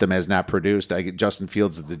 The system has not produced. Justin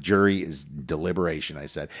Fields, the jury is deliberation. I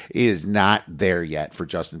said it is not there yet for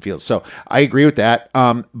Justin Fields. So I agree with that.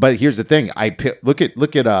 But here's the thing: look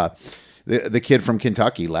at the kid from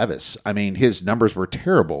Kentucky, Levis. I mean, his numbers were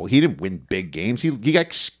terrible. He didn't win big games. He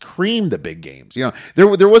got creamed the big games. You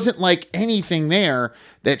know, there wasn't like anything there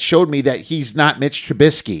that showed me that he's not Mitch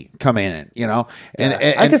Trubisky coming in. You know, and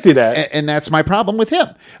I can see that, and that's my problem with him.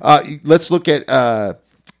 Let's look at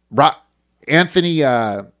Anthony.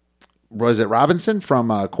 Was it Robinson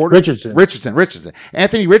from Richardson?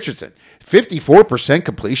 Anthony Richardson, 54%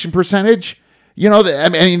 completion percentage. You know, I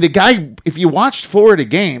mean, the guy. If you watched Florida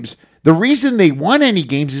games, the reason they won any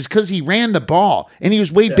games is because he ran the ball and he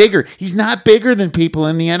was way bigger. He's not bigger than people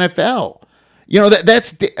in the NFL. You know,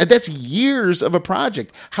 that's years of a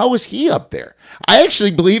project. How is he up there? I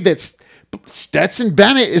actually believe that Stetson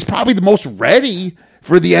Bennett is probably the most ready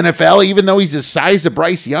for the NFL, even though he's the size of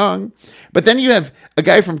Bryce Young. But then you have a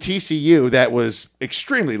guy from TCU that was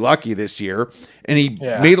extremely lucky this year, and he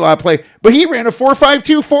made a lot of play. But he ran a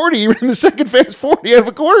 4.52 40. He ran the second fast 40 out of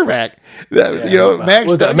a quarterback. You know,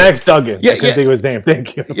 Max Duggan. Max Duggan. I couldn't think of his name.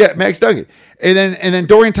 Thank you. Yeah, Max Duggan. And then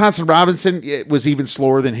Dorian Thompson-Robinson, it was even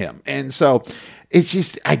slower than him. And so I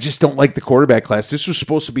just don't like the quarterback class. This was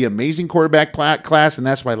supposed to be an amazing quarterback class, and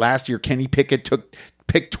that's why last year Kenny Pickett took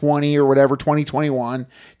pick 20 or whatever, 2021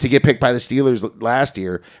 to get picked by the Steelers last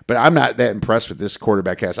year. But I'm not that impressed with this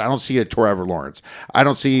quarterback cast. I don't see a Trevor Lawrence. I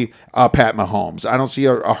don't see Pat Mahomes. I don't see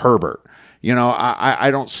a Herbert. You know,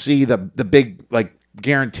 I don't see the big like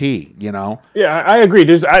guarantee, you know? Yeah, I agree.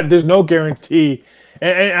 There's no guarantee.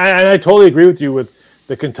 And I totally agree with you with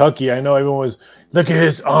the Kentucky. I know everyone was, look at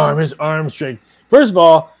his arm strength. First of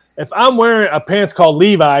all, if I'm wearing a pants called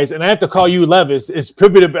Levi's and I have to call you Levis, it's spelled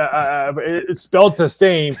the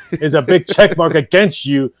same. Is a big check mark against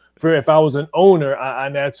you for if I was an owner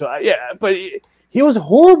on that. So but he was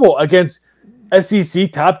horrible against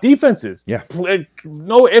SEC top defenses. Yeah,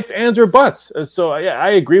 no ifs, ands, or buts. So I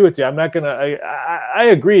agree with you. I'm not gonna. I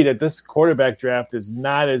agree that this quarterback draft is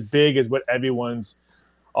not as big as what everyone's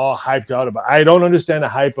all hyped out about. I don't understand the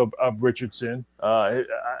hype of Richardson. They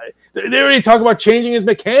already talk about changing his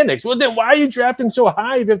mechanics. Well, then why are you drafting so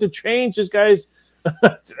high if you have to change this guy's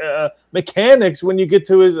mechanics when you get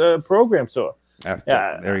to his program? So,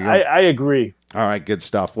 there you go. I agree. All right, good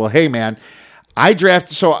stuff. Well, hey, man, I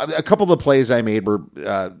drafted. So a couple of the plays I made were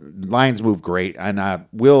Lions move great. And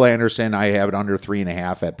Will Anderson, I have it under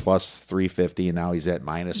 3.5 at plus 350, and now he's at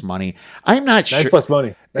minus money. I'm not sure. Nice plus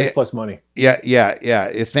money. Nice plus money. Yeah.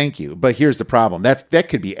 Thank you. But here's the problem. That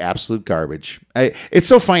could be absolute garbage. It's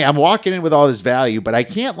so funny. I'm walking in with all this value, but I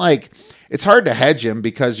can't it's hard to hedge him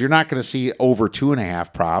because you're not going to see over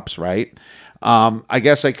 2.5 props, right? I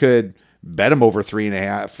guess I could bet him over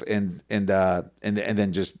 3.5 and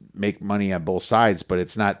then just make money on both sides, but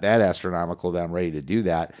it's not that astronomical that I'm ready to do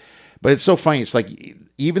that. But it's so funny. It's like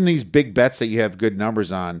even these big bets that you have good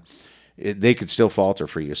numbers on, they could still falter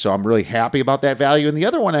for you. So I'm really happy about that value. And the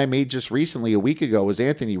other one I made just recently, a week ago, was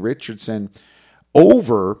Anthony Richardson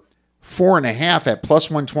over 4.5 at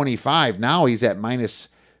plus 125. Now he's at minus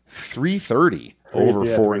 330 over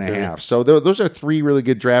 4.5. So those are three really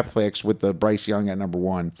good draft picks with the Bryce Young at number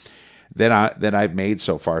one that I've made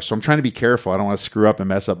so far. So I'm trying to be careful. I don't want to screw up and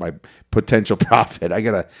mess up my potential profit. I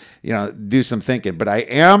got to, do some thinking, but I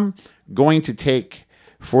am going to take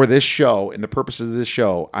for this show and the purposes of this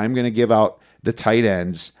show, I'm going to give out the tight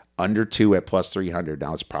ends under 2 at plus 300.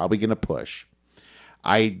 Now it's probably going to push.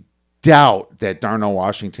 I doubt that Darnell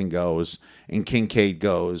Washington goes and Kincaid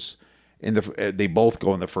goes they both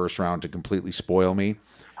go in the first round to completely spoil me.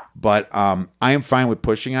 But I am fine with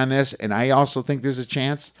pushing on this. And I also think there's a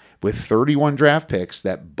chance with 31 draft picks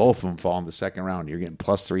that both of them fall in the second round. You're getting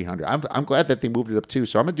plus 300. I'm glad that they moved it up too.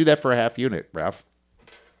 So I'm going to do that for a half unit, Raph.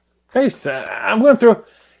 Hey, I'm going to throw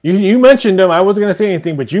you mentioned him. I wasn't going to say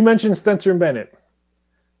anything, but you mentioned Stetson Bennett.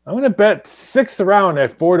 I'm going to bet 6th round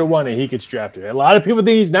at 4-1 and he gets drafted. A lot of people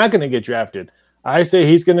think he's not going to get drafted. I say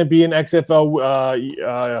he's going to be an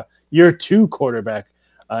XFL year 2 quarterback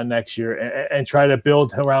next year and try to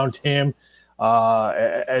build around him.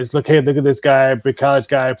 As look at this guy, big college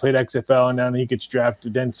guy, played XFL, and now he gets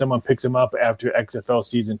drafted. Then someone picks him up after XFL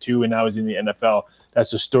season 2, and now he's in the NFL.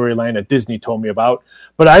 That's the storyline that Disney told me about.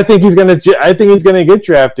 But I think he's gonna get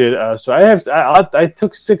drafted. So I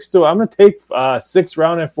took 6 to. I'm gonna take 6th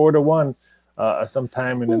round at 4-1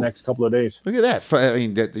 sometime in the next couple of days. Look at that. I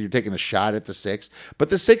mean, you're taking a shot at the 6,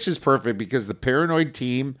 but the 6 is perfect because the paranoid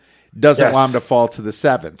team doesn't want him to fall to the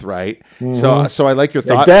 7th, right? Mm-hmm. So I like your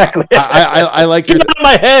thought. Exactly. I like your Get out of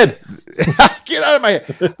my head. Get out of my head.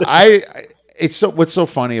 What's so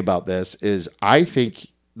funny about this is I think,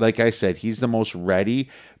 like I said, he's the most ready.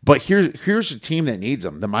 But here's a team that needs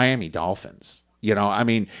him: the Miami Dolphins. You know, I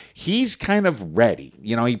mean, he's kind of ready.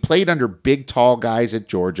 You know, he played under big, tall guys at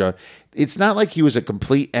Georgia. It's not like he was a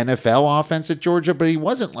complete NFL offense at Georgia, but he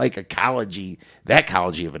wasn't like that collegey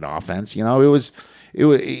of an offense. You know, he's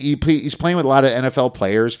playing with a lot of NFL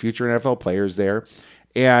players, future NFL players there,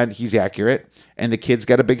 and he's accurate. And the kid's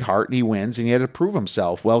got a big heart, and he wins, and he had to prove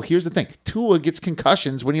himself. Well, here's the thing: Tua gets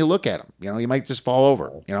concussions when you look at him. You know, he might just fall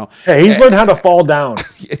over. You know, he's learned how to fall down.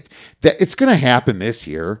 It's going to happen this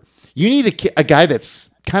year. You need a guy that's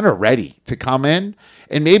kind of ready to come in,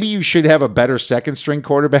 and maybe you should have a better second string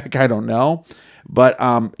quarterback. I don't know. But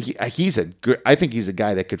I think he's a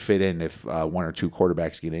guy that could fit in if 1 or 2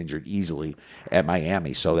 quarterbacks get injured easily at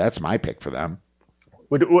Miami. So that's my pick for them.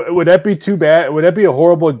 Would that be too bad? Would that be a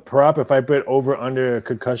horrible prop if I bet over under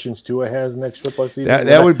concussions Tua has next football season?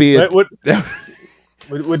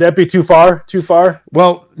 Would that be too far? Too far?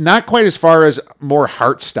 Well, not quite as far as more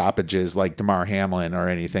heart stoppages like DeMar Hamlin or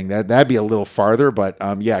anything. That'd be a little farther. But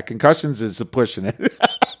concussions is pushing it.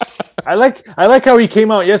 I like how he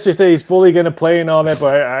came out yesterday, say he's fully going to play and all that.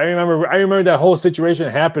 But I remember that whole situation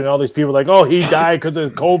happened. And all these people like, oh, he died because of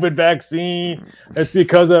the COVID vaccine. It's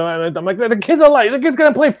because of. I'm like, the kid's alive. The kid's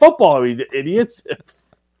going to play football. You idiots.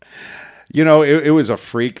 You know, it was a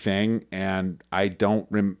freak thing, and I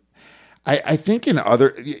don't. I think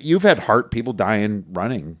you've had people dying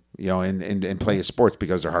running, you know, and play sports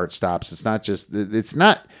because their heart stops. It's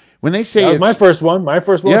not. When they say that was my first one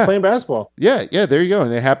was playing basketball. Yeah, there you go.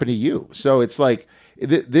 And it happened to you. So it's like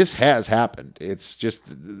this has happened. It's just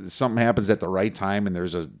something happens at the right time, and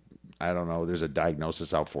there's a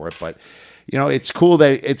diagnosis out for it. But you know, it's cool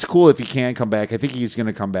if he can come back. I think he's going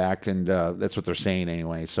to come back, and that's what they're saying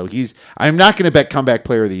anyway. So I'm not going to bet comeback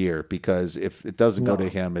player of the year because if it doesn't go to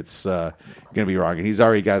him, it's going to be wrong. And he's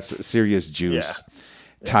already got serious juice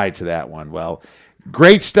tied to that one. Well.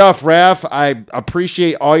 Great stuff, Raph. I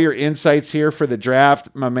appreciate all your insights here for the draft,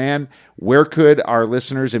 my man. Where could our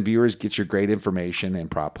listeners and viewers get your great information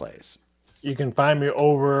and prop plays? You can find me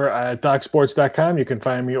over at DocSports.com. You can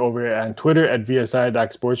find me over on Twitter at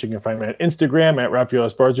VSI.Sports. You can find me on Instagram at Raphael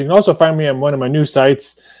Esparza. You can also find me on one of my new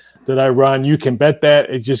sites that I run. You can bet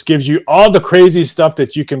that. It just gives you all the crazy stuff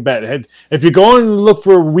that you can bet. If you go and look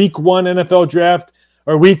for week 1 NFL draft,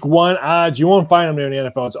 or week 1 odds, you won't find them there in the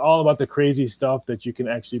NFL. It's all about the crazy stuff that you can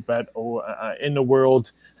actually bet in the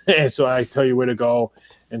world. And so I tell you where to go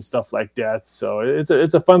and stuff like that. So it's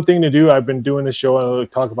a fun thing to do. I've been doing the show. I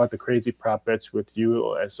talk about the crazy prop bets with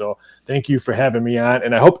you. So thank you for having me on.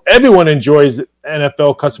 And I hope everyone enjoys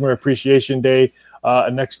NFL Customer Appreciation Day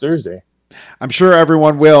next Thursday. I'm sure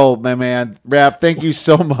everyone will, my man. Raph, thank you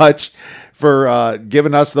so much for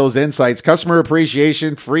giving us those insights. Customer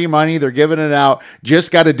appreciation, free money, they're giving it out.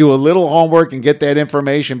 Just got to do a little homework and get that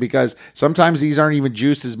information because sometimes these aren't even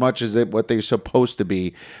juiced as much as what they're supposed to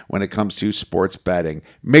be when it comes to sports betting.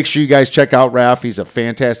 Make sure you guys check out Raph. He's a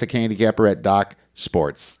fantastic handicapper at Doc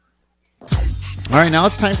Sports. All right, now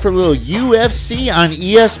it's time for a little UFC on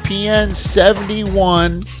ESPN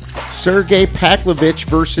 71. Sergey Pavlovich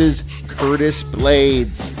versus Curtis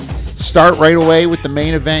Blades. Start right away with the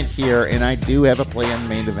main event here, and I do have a play on the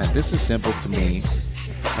main event. This is simple to me.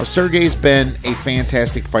 Now, Sergey's been a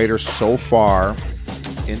fantastic fighter so far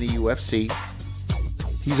in the UFC.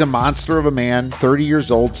 He's a monster of a man, 30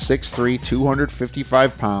 years old, 6'3",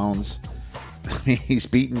 255 pounds. I mean, he's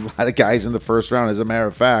beaten a lot of guys in the first round. As a matter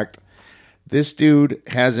of fact, this dude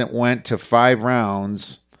hasn't went to 5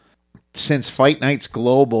 rounds since Fight Night's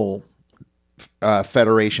Global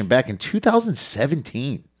Federation back in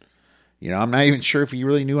 2017. You know, I'm not even sure if he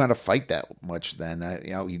really knew how to fight that much then.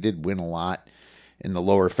 He did win a lot in the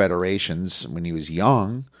lower federations when he was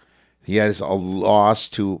young. He has a loss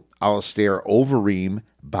to Alistair Overeem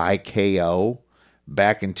by KO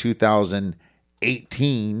back in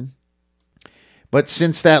 2018. But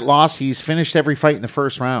since that loss, he's finished every fight in the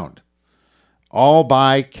first round. All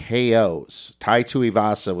by KOs. Tai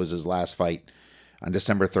Tuivasa was his last fight on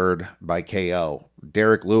December 3rd by KO.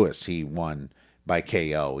 Derek Lewis, he won by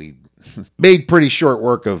KO. He made pretty short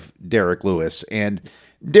work of Derek Lewis, and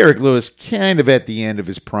Derek Lewis kind of at the end of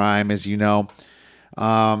his prime, as you know.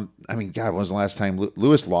 God, when was the last time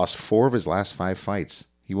Lewis lost 4 of his last 5 fights?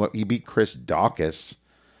 He beat Chris Daukaus,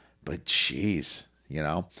 but geez,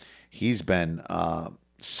 he's been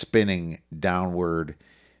spinning downward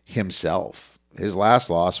himself. His last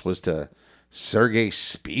loss was to Sergey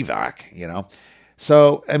Spivak,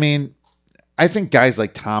 So, I think guys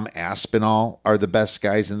like Tom Aspinall are the best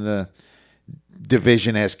guys in the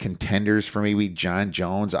division as contenders for me. John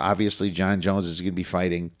Jones. Obviously, John Jones is going to be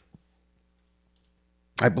fighting,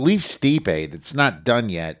 I believe, Stipe. That's not done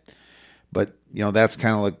yet, but that's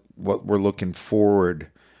kind of like what we're looking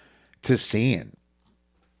forward to seeing.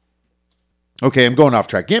 Okay, I'm going off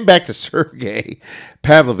track. Getting back to Sergey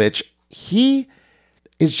Pavlovich, he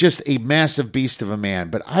is just a massive beast of a man,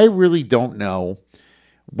 but I really don't know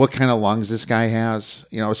what kind of lungs this guy has,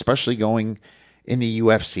 especially going in the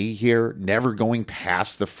UFC here, never going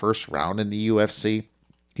past the first round in the UFC.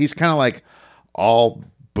 He's kind of like all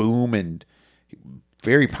boom and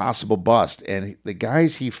very possible bust. And the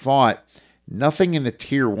guys he fought, nothing in the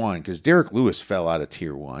tier 1, because Derek Lewis fell out of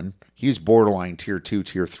tier 1. He's borderline tier 2,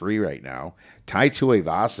 tier 3 right now. Tai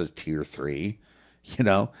Tuivasa's tier 3.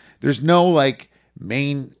 There's no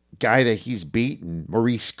main guy that he's beaten.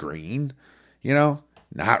 Maurice Green,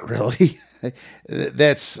 not really.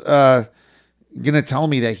 That's going to tell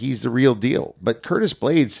me that he's the real deal. But Curtis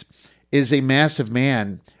Blades is a massive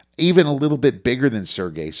man, even a little bit bigger than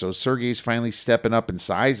Sergey. So Sergey's finally stepping up in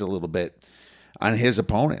size a little bit on his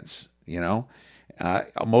opponents.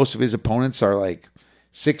 Most of his opponents are 6'2",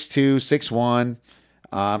 6'1",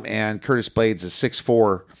 and Curtis Blades is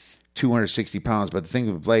 6'4", 260 pounds. But the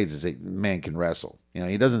thing with Blades is that man can wrestle.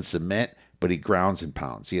 He doesn't submit, but he grounds and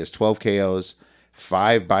pounds. He has 12 KOs,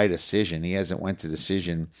 5 by decision. He hasn't went to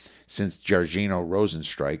decision since Jargino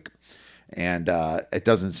Rosenstrike. And it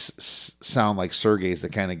doesn't sound like Sergey's the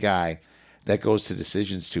kind of guy that goes to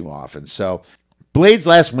decisions too often. So Blades'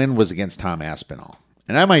 last win was against Tom Aspinall.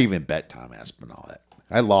 And I might even bet Tom Aspinall that.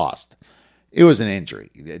 I lost. It was an injury.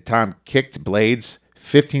 Tom kicked Blades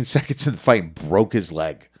 15 seconds in the fight, broke his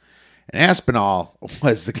leg. And Aspinall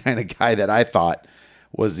was the kind of guy that I thought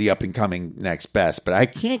was the up-and-coming next best. But I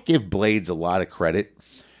can't give Blades a lot of credit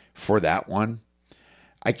for that one.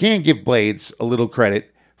 I can give Blades a little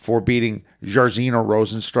credit for beating Jairzinho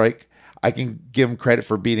Rosenstrike. I can give him credit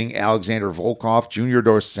for beating Alexander Volkov, Junior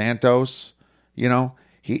Dos Santos.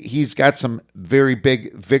 He's got some very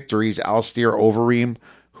big victories. Alistair Overeem,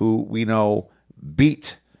 who we know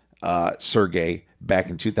beat Sergey back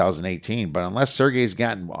in 2018. But unless Sergey's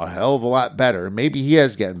gotten a hell of a lot better, maybe he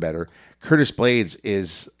has gotten better, Curtis Blades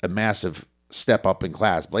is a massive step up in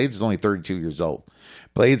class. Blades is only 32 years old.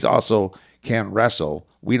 Blades also can wrestle.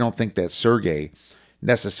 We don't think that Sergey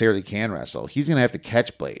necessarily can wrestle. He's going to have to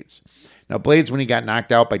catch Blades. Now, Blades, when he got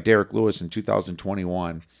knocked out by Derek Lewis in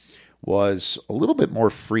 2021, was a little bit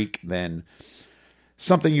more freak than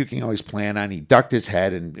something you can always plan on. He ducked his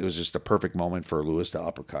head, and it was just a perfect moment for Lewis to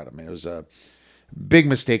uppercut him. It was a big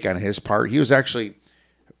mistake on his part. He was actually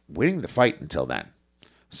winning the fight until then.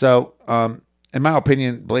 So, in my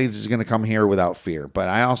opinion, Blades is going to come here without fear. But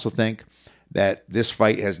I also think that this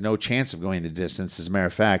fight has no chance of going the distance. As a matter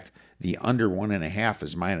of fact, the under 1.5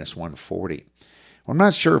 is minus 140. I'm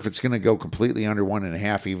not sure if it's going to go completely under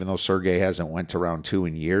 1.5, even though Sergey hasn't went to round 2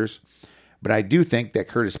 in years. But I do think that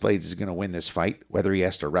Curtis Blades is going to win this fight, whether he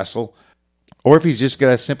has to wrestle or if he's just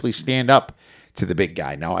going to simply stand up to the big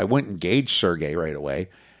guy. Now, I wouldn't engage Sergey right away.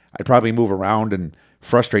 I'd probably move around and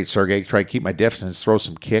frustrate Sergey, try to keep my distance, throw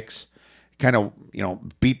some kicks, kind of,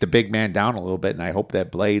 beat the big man down a little bit. And I hope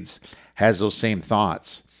that Blades has those same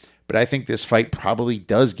thoughts. But I think this fight probably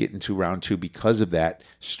does get into round 2 because of that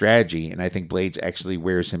strategy. And I think Blades actually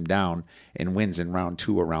wears him down and wins in round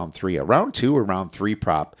 2 or round 3. A round 2 or round 3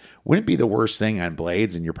 prop wouldn't be the worst thing on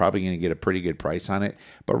Blades, and you're probably going to get a pretty good price on it.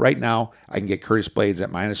 But right now, I can get Curtis Blades at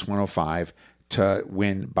minus 105 to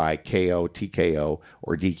win by KO, TKO,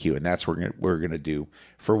 or DQ. And that's what we're going to do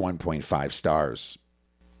for 1.5 stars.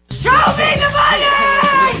 Show me the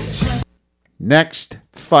money! Next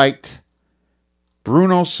fight.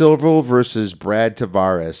 Bruno Silva versus Brad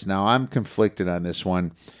Tavares. Now, I'm conflicted on this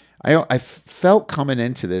one. I felt coming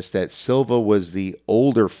into this that Silva was the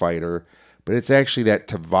older fighter, but it's actually that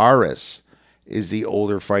Tavares is the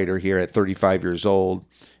older fighter here at 35 years old,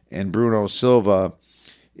 and Bruno Silva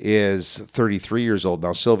is 33 years old.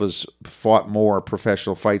 Now, Silva's fought more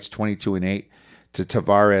professional fights, 22-8, to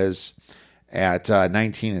Tavares at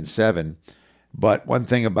 19-7. But one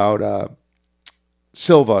thing about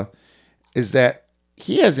Silva is that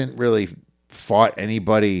he hasn't really fought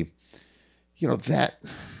anybody, that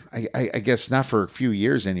I guess not for a few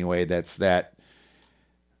years anyway. That's that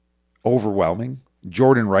overwhelming.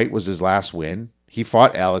 Jordan Wright was his last win. He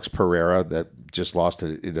fought Alex Pereira that just lost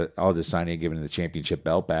to Adesanya, giving the championship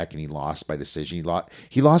belt back, and he lost by decision.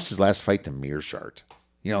 He lost his last fight to Mearshart.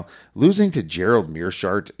 Losing to Gerald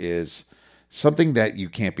Mearshart is something that you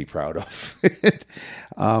can't be proud of.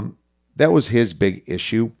 That was his big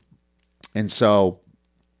issue. And so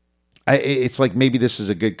it's like maybe this is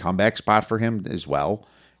a good comeback spot for him as well.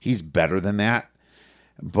 He's better than that.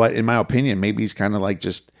 But in my opinion, maybe he's kind of like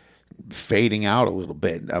just fading out a little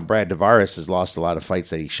bit. Brad Tavares has lost a lot of fights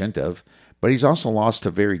that he shouldn't have, but he's also lost to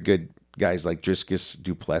very good guys like Dricus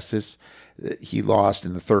Du Plessis. He lost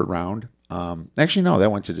in the third round. Actually, no,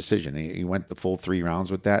 that went to decision. He went the full 3 rounds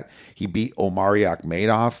with that. He beat Omari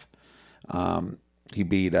Akhmedov. He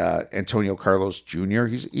beat Antonio Carlos Jr.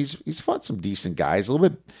 He's fought some decent guys, a little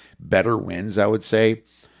bit better wins, I would say,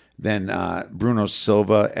 than Bruno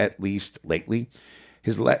Silva, at least lately.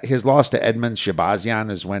 His loss to Edmund Shabazian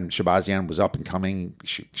is when Shabazian was up and coming.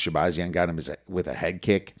 Shabazian got him with a head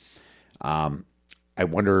kick. I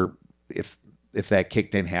wonder if that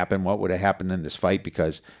kick didn't happen, what would have happened in this fight,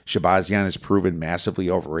 because Shabazian has proven massively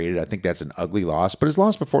overrated. I think that's an ugly loss. But his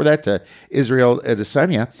loss before that to Israel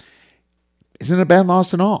Adesanya isn't a bad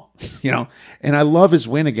loss at all. And I love his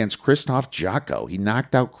win against Krzysztof Jotko. He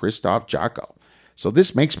knocked out Krzysztof Jotko. So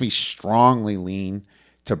this makes me strongly lean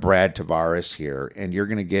to Brad Tavares here. And you're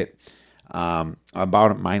going to get about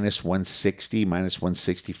a -160,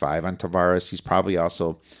 -165 on Tavares. He's probably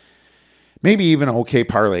also maybe even an okay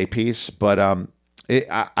parlay piece, but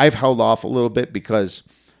I've held off a little bit because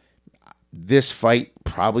this fight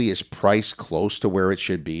probably is priced close to where it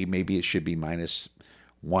should be. Maybe it should be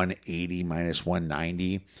 -180,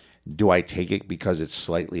 -190. Do I take it because it's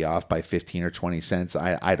slightly off by 15 or 20 cents?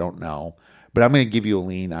 I don't know. But I'm going to give you a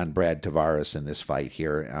lean on Brad Tavares in this fight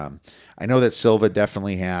here. I know that Silva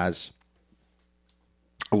definitely has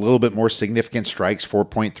a little bit more significant strikes,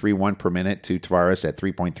 4.31 per minute to Tavares at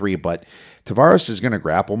 3.3, but Tavares is going to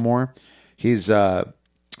grapple more. His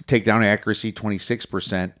takedown accuracy,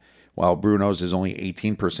 26%, while Bruno's is only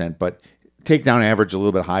 18%, but takedown average a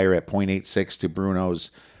little bit higher at 0.86 to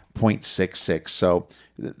Bruno's 0.66. So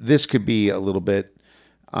this could be a little bit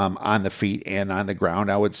on the feet and on the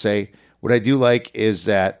ground, I would say. What I do like is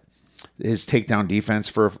that his takedown defense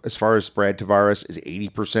for as far as Brad Tavares is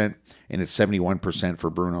 80%, and it's 71%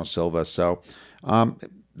 for Bruno Silva. So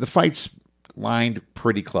the fight's lined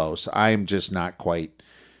pretty close. I'm just not quite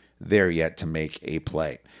there yet to make a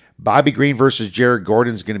play. Bobby Green versus Jared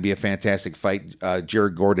Gordon is going to be a fantastic fight.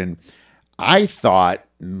 Jared Gordon, I thought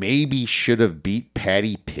maybe should have beat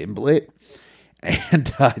Paddy Pimblett,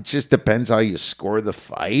 and it just depends how you score the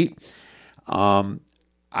fight.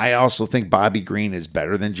 I also think Bobby Green is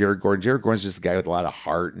better than Jared Gordon. Jared Gordon's just a guy with a lot of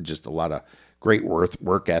heart and just a lot of great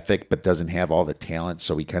work ethic, but doesn't have all the talent,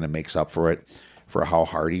 so he kind of makes up for it for how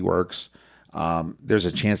hard he works. There's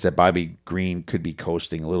a chance that Bobby Green could be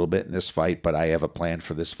coasting a little bit in this fight, but I have a plan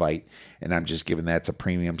for this fight, and I'm just giving that to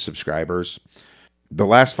premium subscribers. The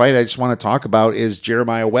last fight I just want to talk about is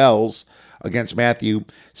Jeremiah Wells against Matthew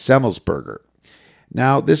Semmelsberger.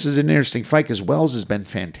 Now, this is an interesting fight because Wells has been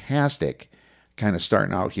fantastic kind of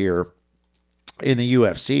starting out here in the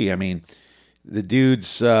UFC. I mean, the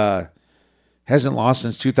dude's hasn't lost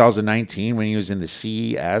since 2019 when he was in the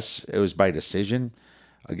CES. It was by decision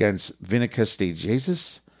against Vinicus de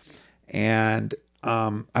Jesus. And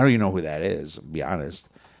I don't even know who that is, to be honest.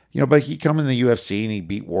 But he come in the UFC and he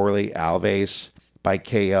beat Warley Alves by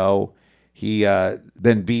KO. He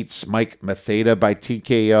then beats Mike Matheda by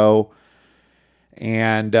TKO.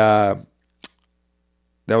 And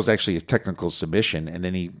that was actually a technical submission, and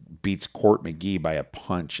then he beats Court McGee by a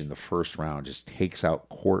punch in the first round, just takes out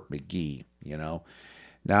Court McGee,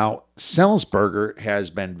 Now, Semmelsberger has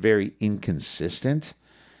been very inconsistent.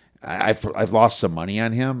 I've lost some money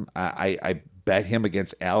on him. I bet him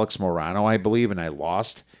against Alex Morano, I believe, and I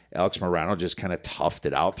lost. Alex Morano just kind of toughed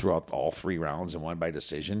it out throughout all 3 rounds and won by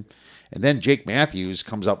decision. And then Jake Matthews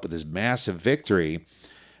comes up with his massive victory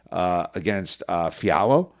against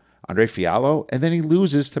Andre Fiallo, and then he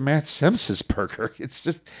loses to Matt Semmelsberger. It's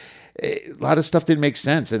just a lot of stuff didn't make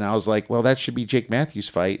sense, and I was like, well, that should be Jake Matthews'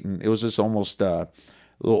 fight, and it was just almost a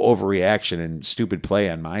little overreaction and stupid play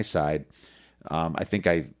on my side. I think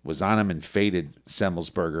I was on him and faded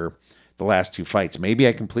Semmelsberger the last 2 fights. Maybe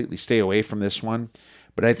I completely stay away from this one,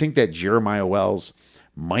 but I think that Jeremiah Wells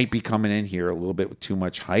might be coming in here a little bit with too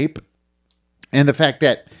much hype, and the fact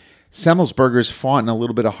that Semmelsberger's fought in a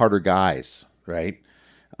little bit of harder guys, right?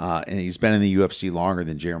 And he's been in the UFC longer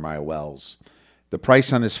than Jeremiah Wells. The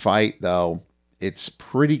price on this fight, though, it's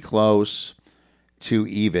pretty close. to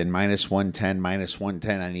even, -110,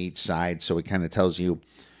 -110 on each side. So it kind of tells you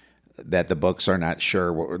that the books are not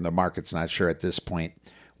sure, the market's not sure at this point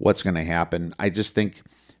what's going to happen. I just think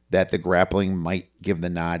that the grappling might give the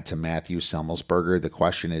nod to Matthew Semmelsberger. The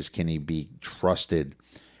question is, can he be trusted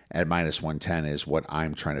at -110 is what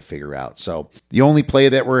I'm trying to figure out. So the only play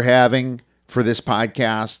that we're having for this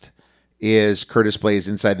podcast is Curtis Blaydes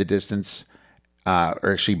inside the distance,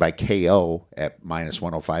 or actually by KO at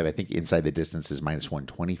 -105. I think inside the distance is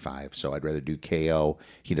 -125. So I'd rather do KO.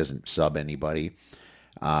 He doesn't sub anybody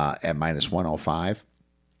at -105.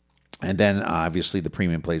 And then obviously the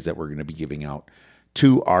premium plays that we're going to be giving out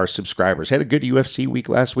to our subscribers. Had a good UFC week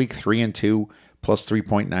last week, 3-2 plus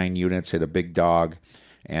 3.9 units, hit a big dog,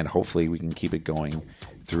 and hopefully we can keep it going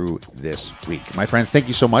through this week. My friends, thank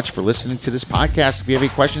you so much for listening to this podcast. If you have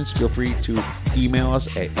any questions, feel free to email us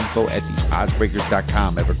at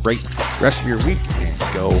info@theoddsbreakers.com. Have a great rest of your week and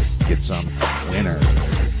go get some winners.